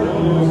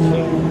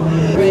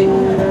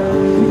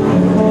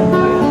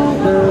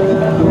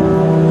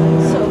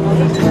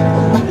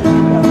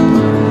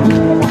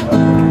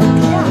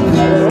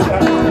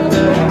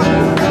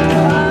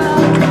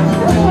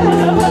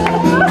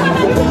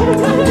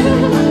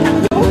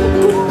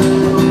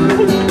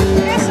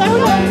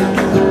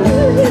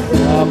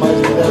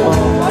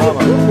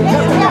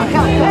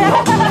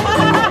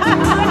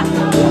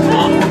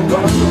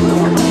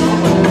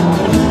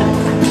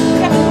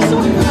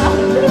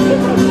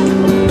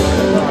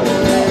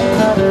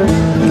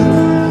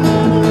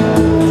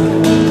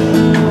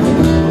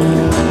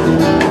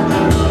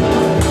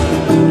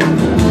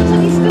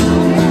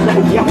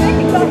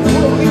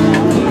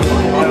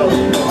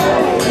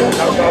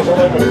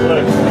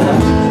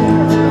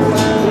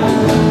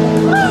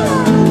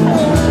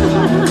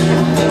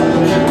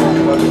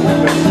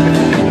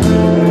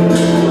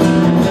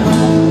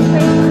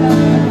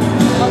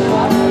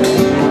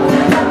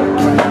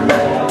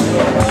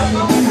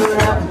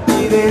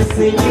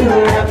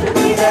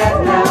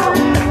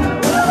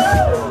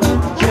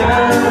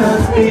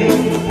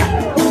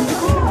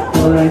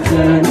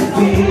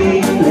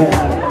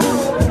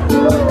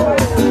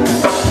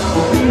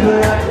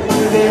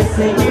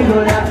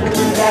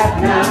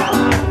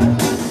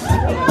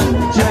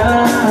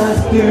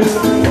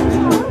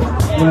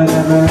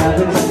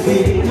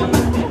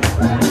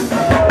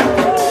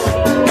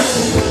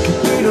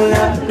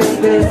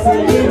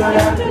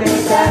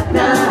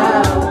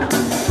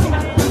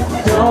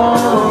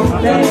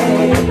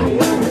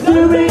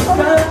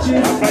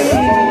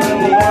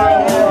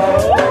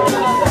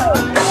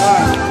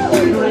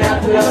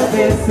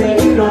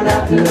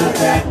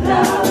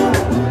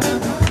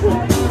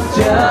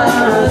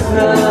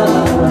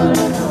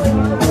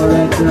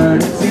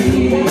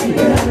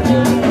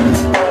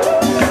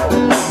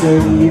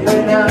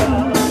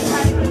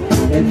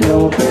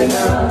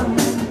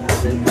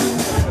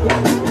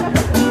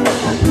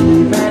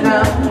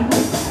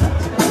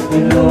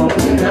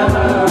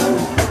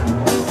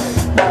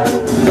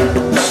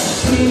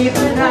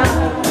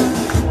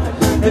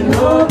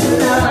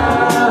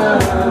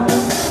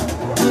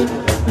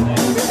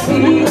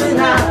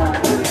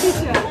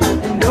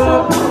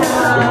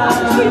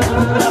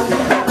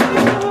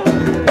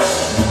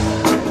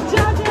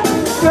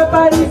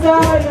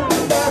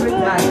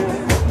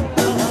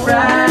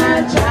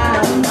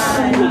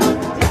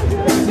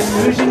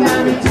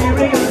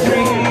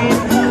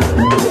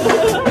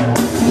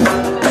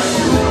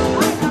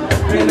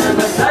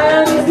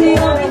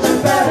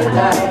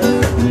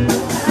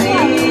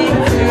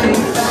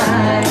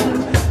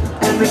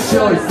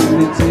 Rejoice in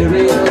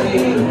materially.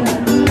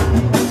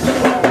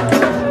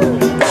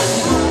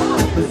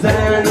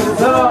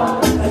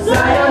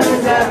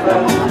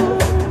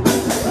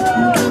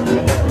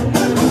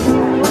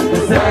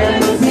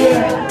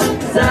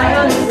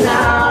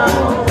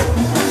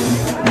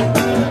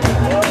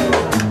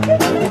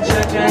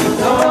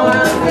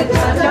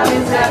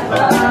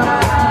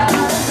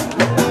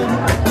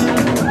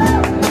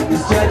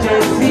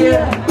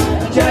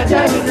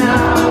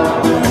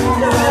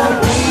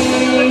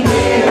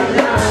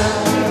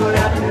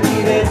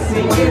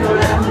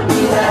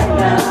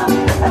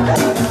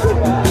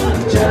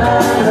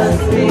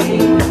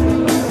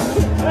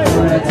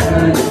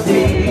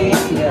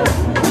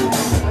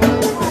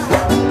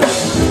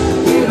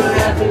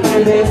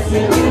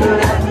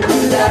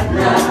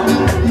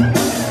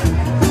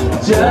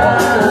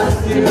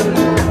 Just do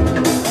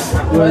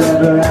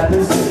whatever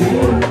happens to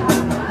you.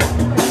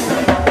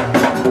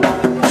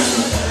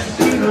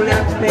 You don't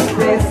have to think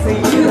this and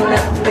you don't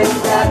have to think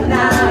that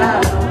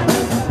now.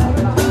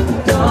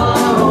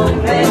 Don't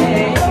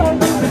think,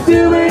 but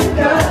do it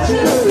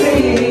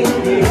consciously.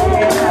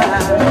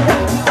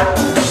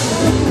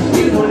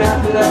 You don't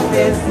have to love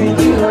this and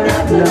you don't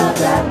have to love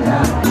that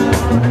now.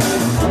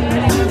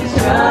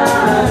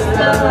 Just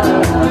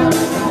love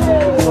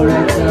for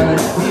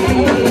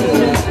eternity.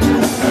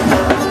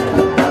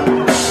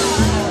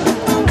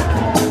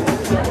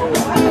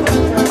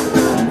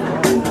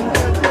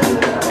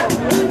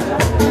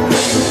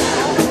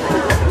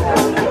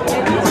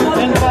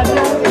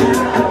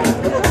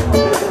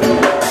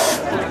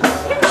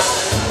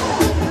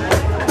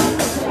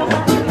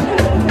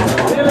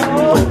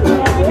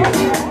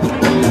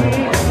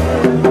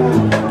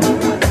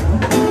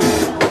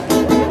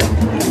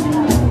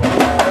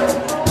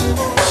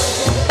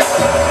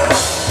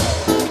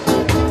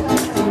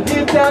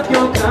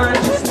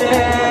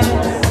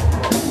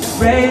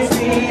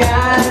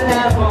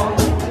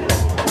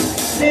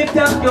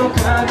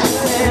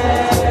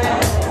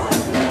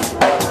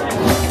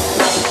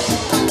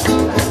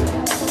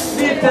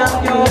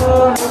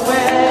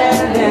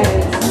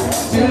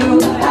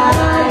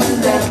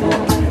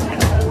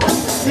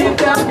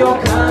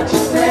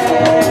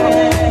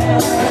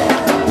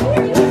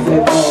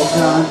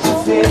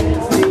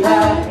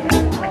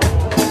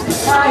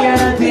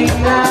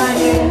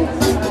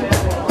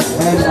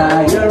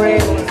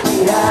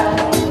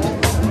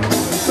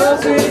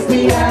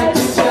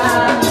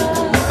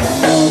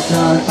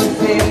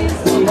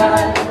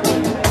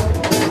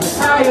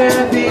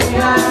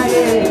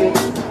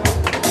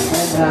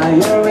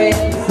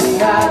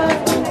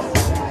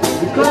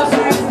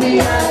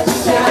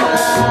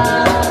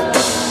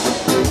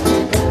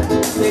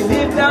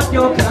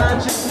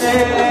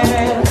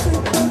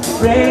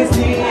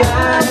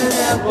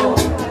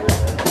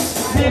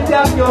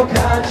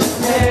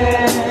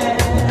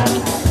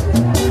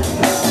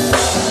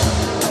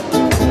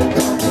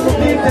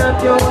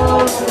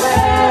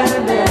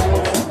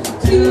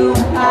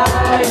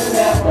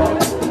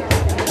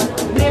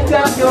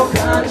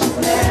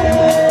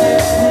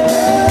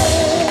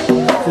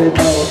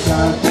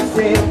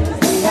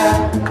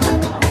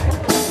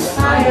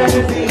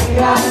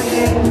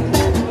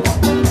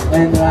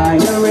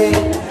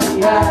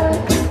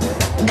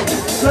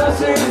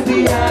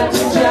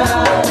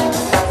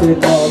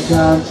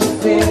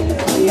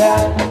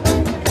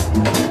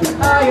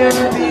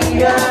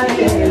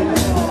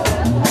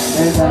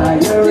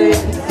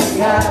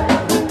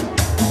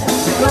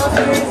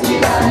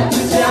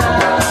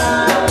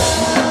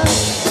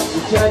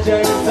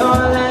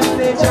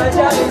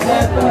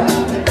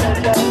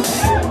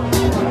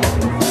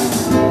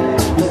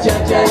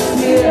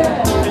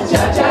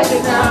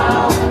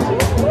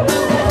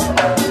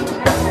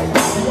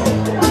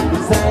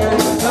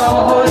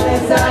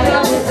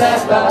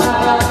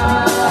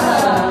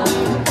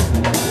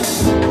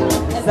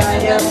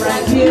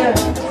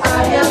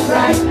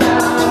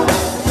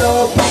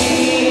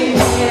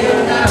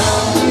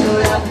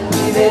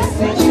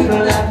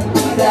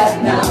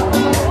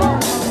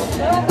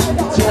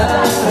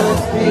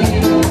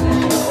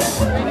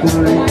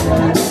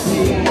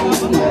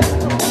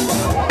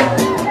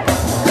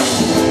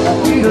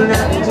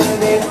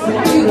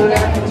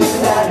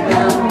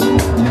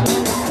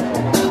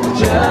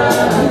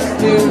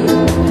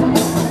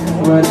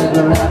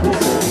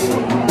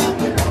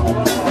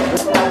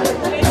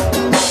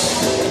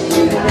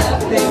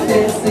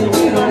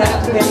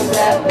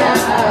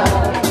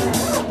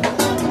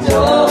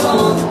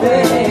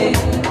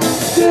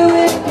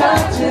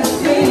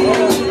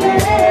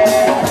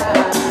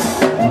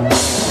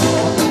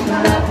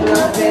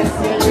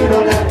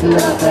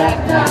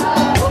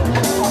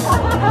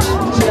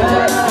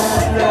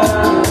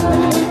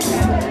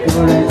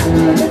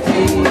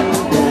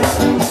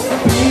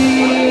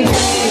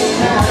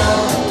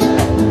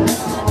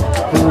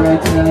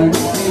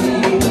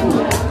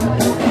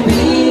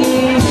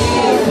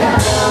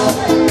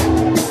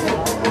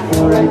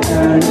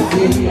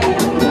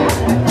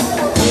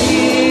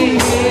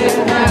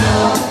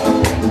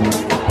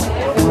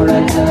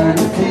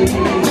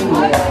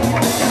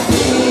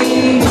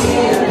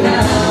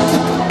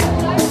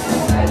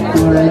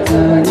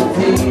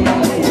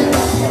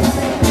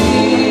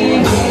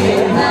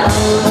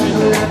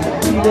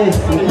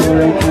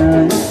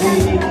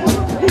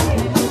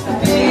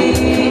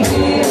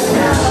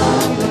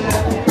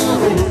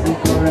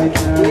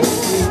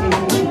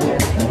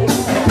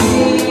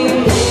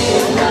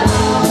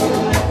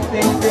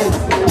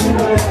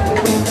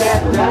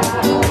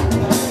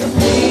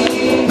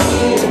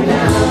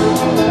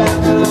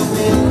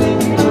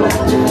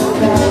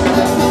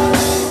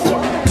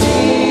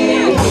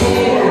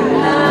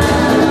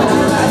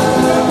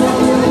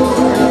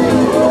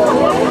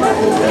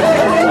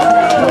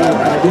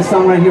 This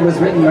song right here was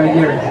written right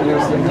here.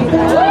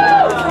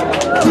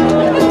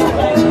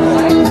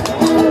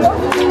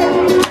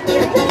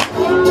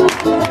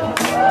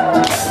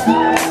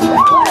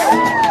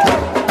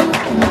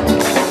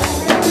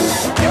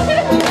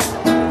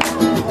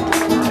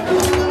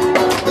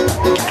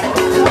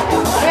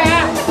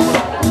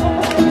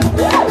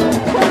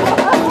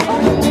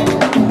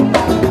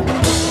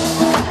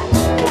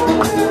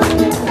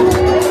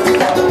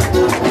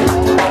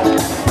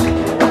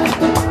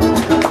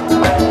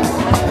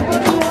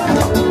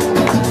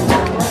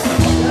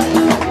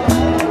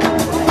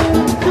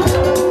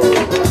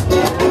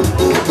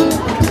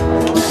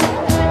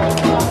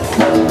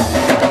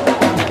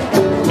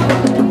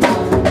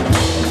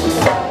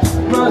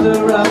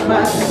 of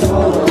my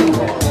soul,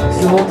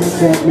 soul to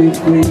set me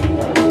free.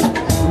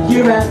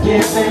 You have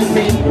given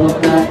me all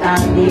that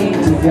I need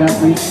to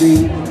set me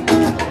free.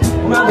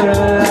 Mother of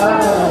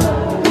love,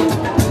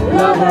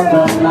 lover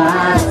of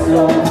my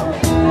soul,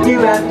 you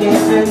have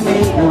given me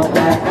all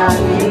that I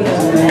need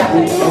to let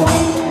me go.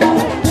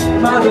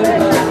 Mother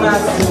of my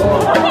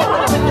soul,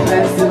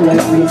 bless and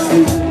let me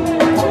see.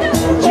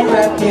 You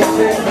have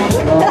given me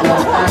all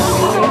that I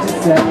need to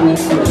set me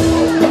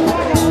free.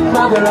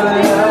 Mother of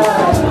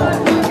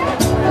love,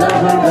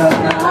 lover of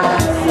my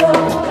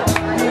soul,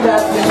 you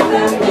have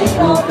given me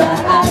all that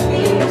I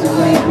need to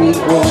make me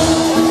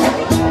whole.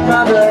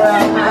 Mother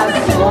of my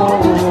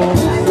soul,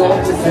 soul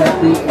to set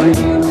me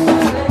free.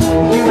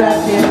 You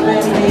have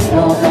given me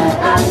all that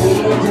I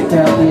need to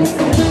tell me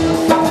see.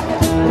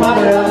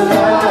 Mother of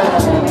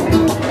love,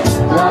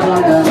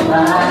 lover of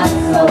my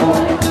soul,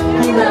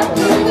 you have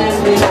given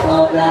me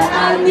all that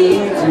I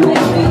need to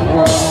make me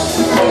whole.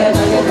 Yeah,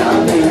 look at all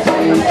me,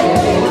 yeah, look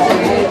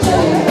at all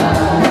me,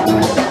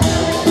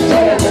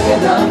 yeah, look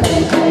at all me,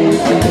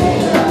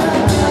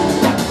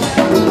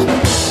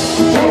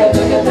 yeah,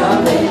 look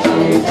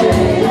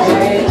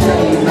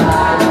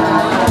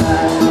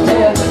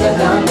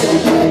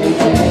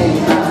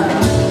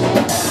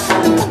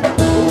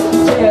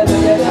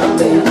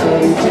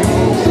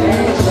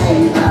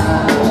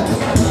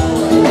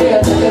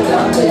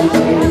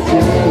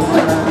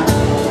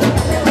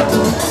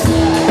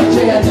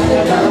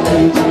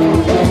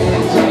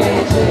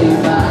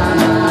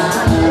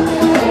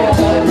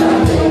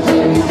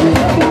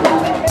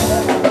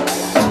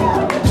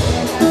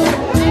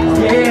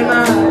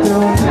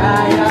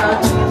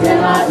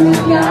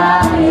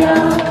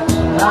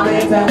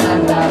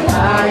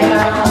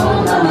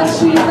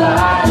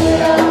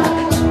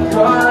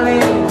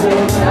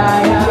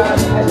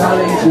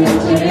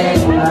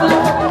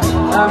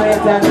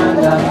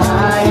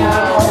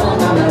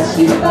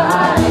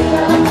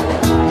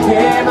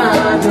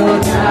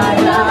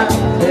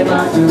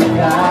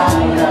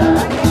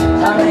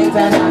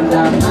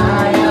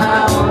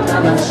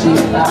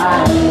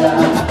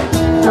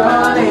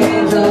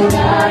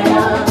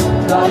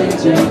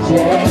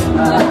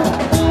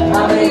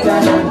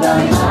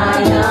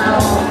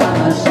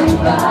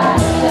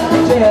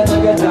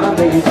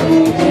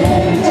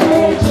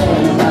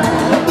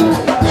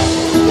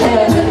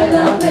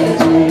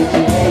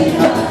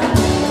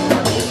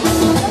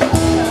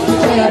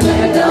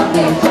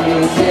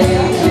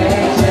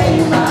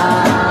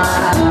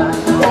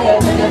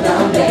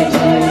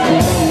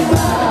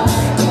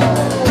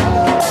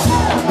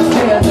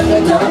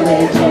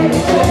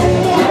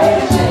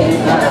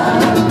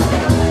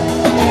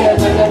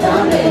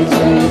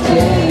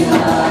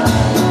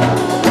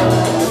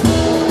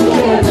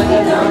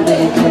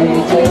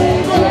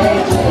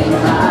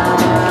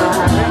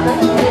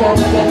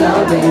at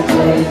all me,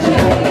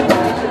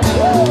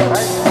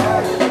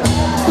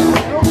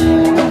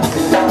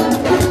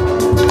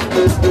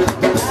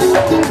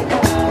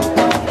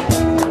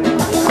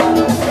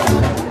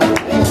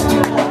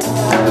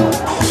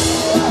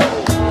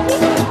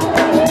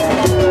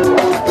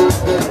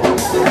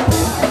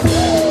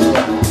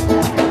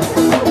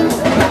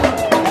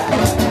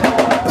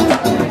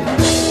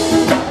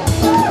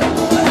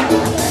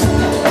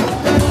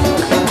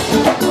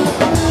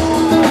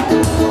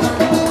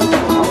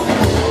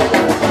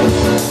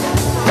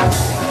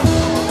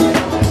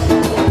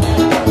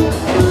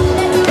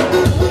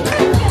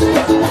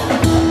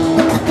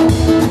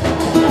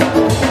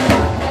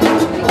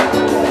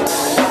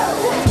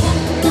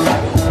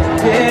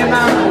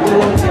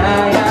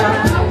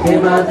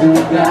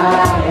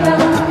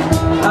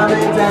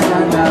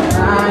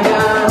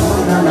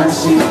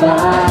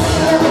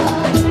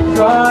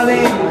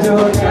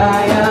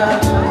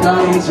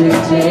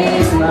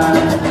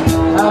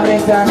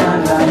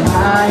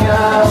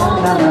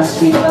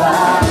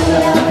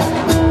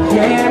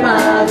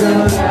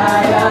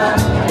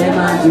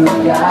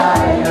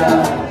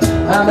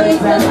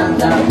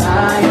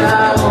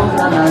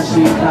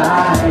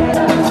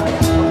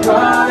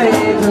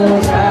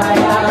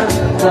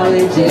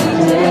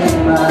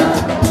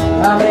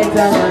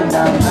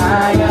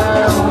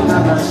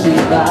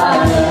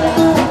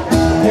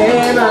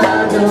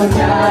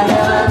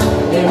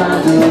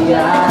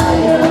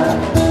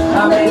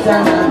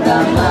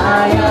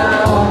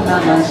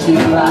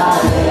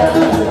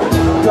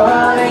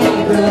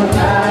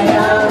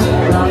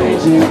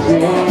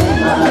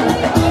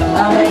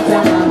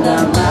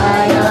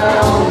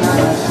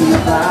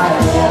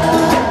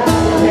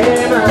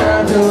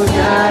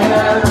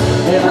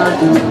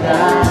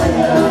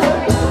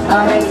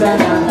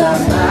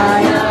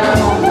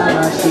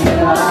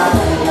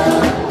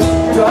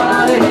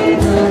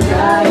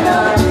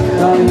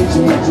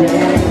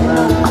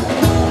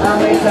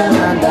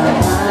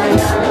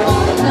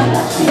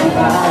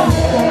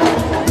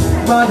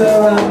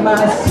 Mother of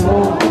my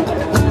soul,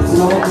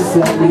 soul to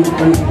set me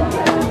free.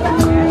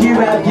 You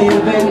have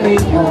given me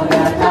all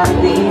that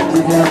I need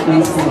to help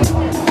me see.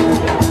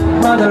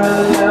 Mother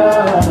of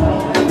love,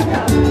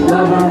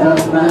 lover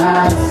of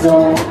my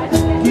soul,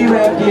 you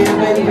have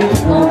given me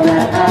all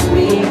that I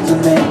need to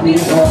make me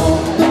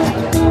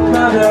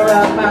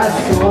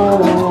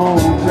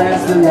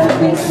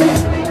let me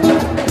sing.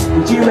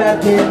 Would you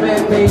have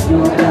given me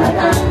all that I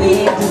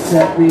need to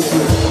set me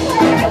free?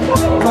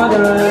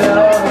 Mother of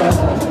love,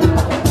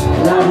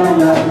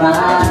 lover of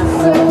my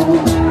soul.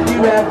 You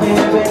have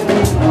given me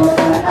all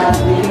that I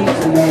need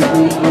to make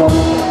me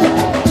whole.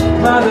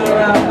 Mother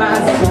of my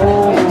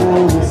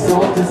soul,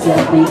 soul to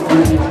set me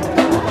free.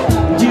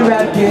 You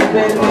have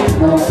given me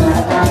all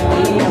that I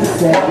need to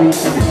set me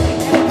free.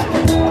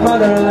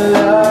 Mother of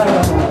love,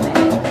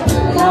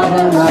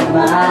 lover of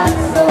my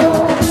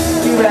soul.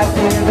 You have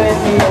given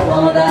me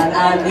all that I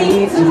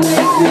need to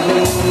make me.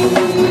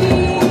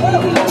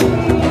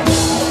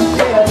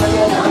 Jaya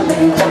Bhagavan,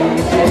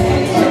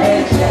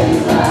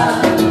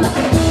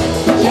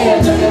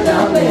 Jaya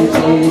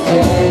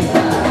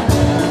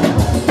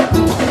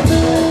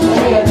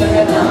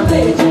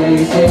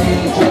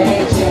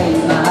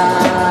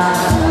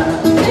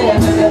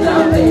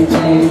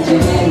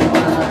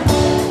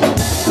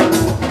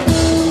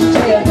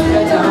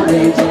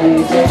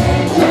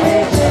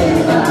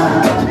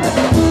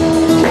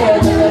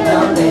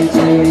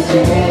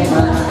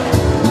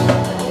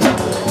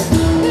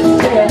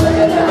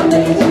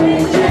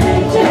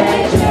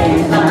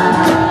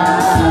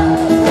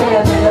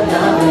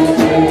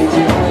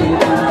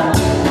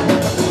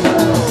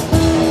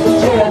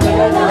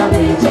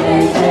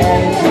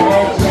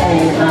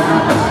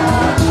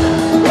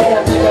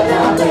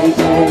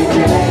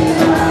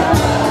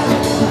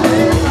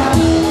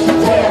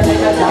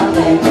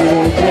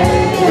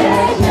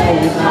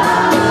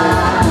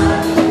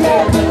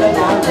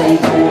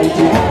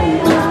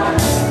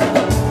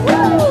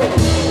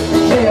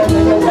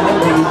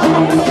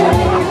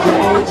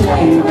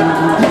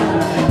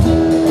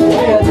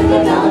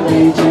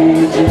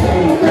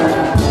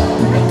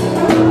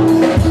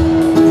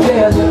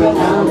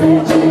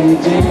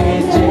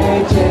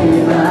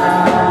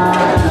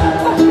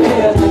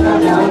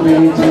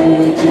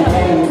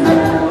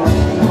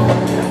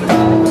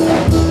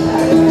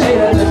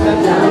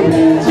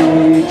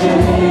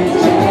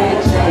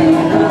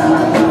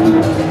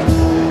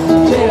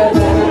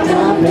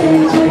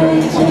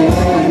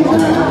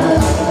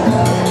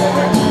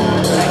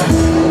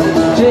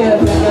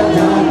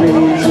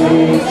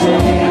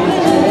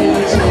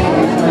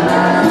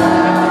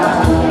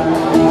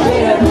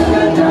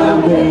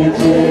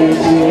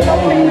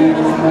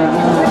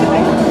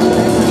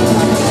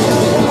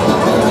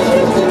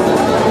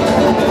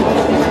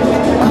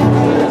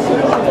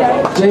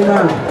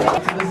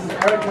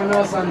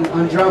Bhagavan,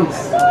 on drums.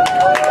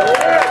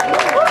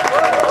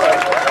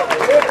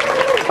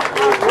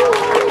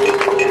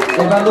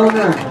 Eva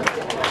Luna.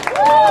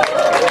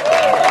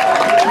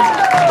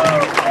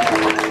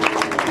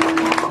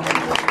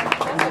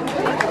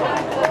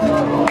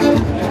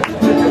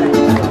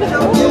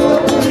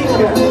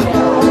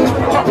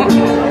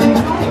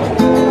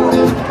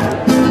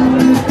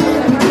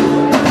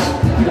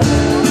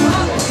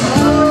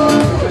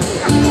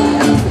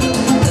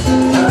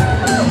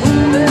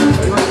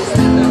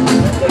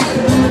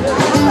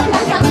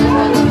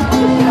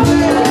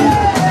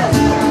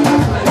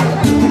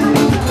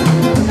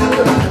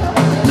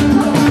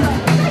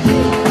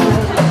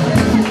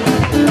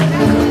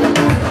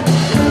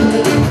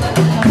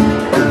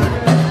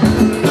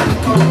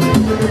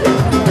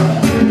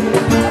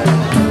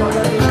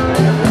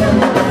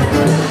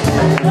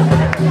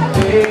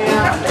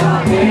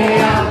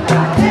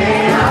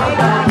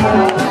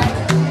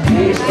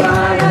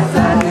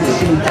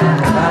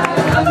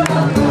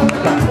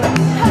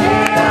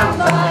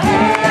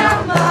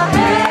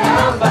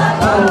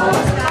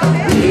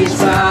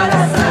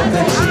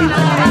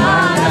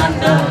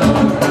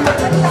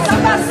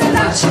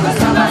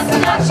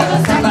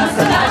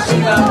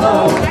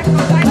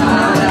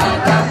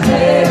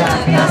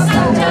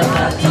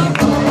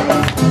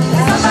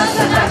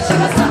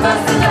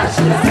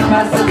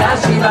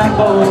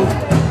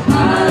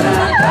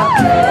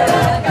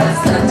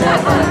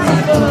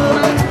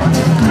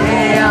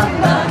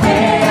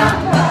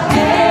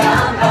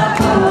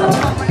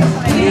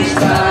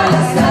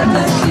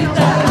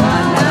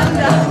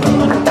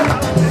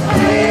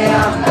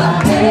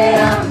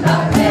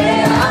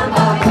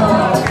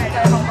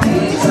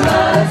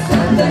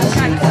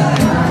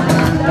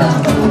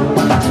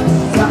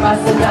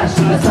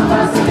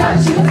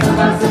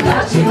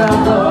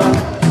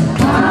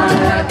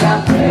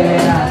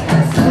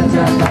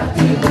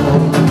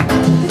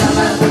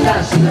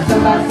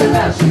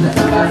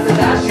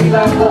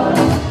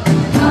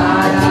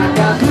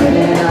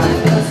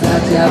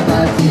 Jaya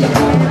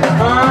Bhagavan.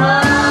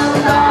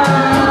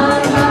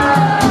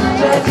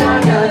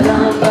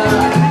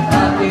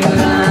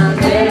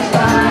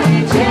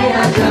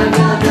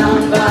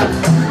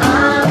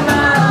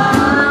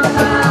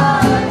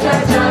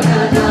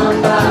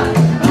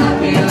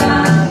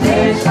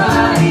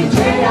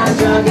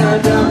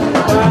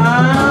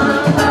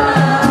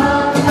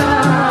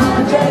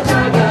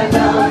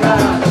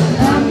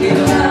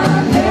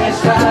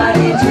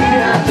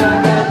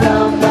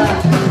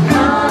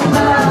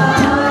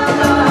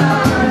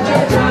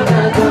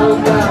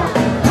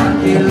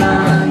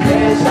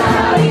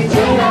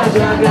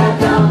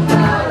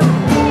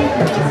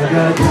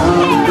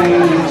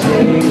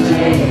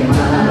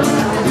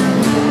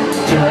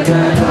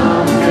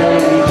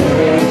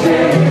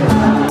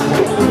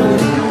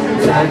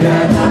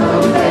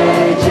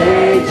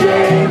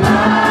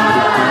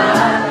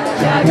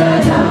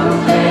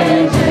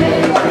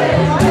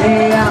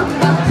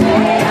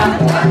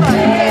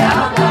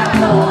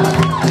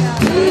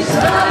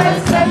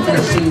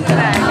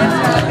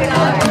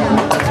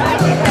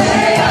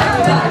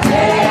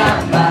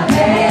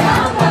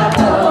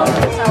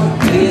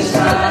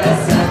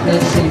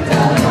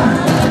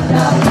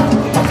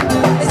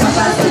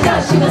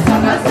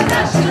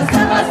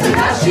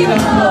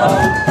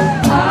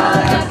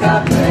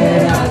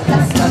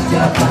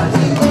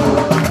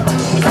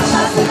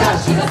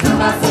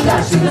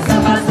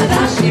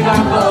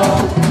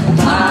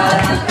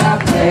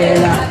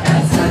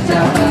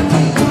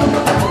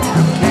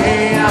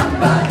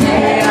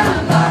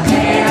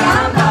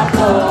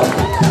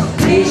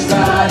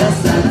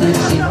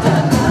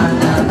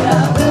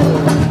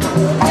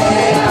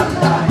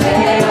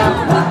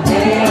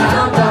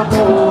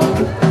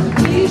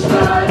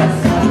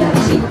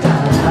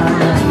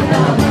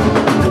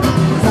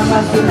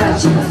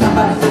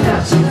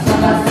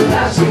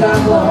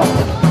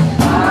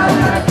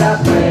 Anarka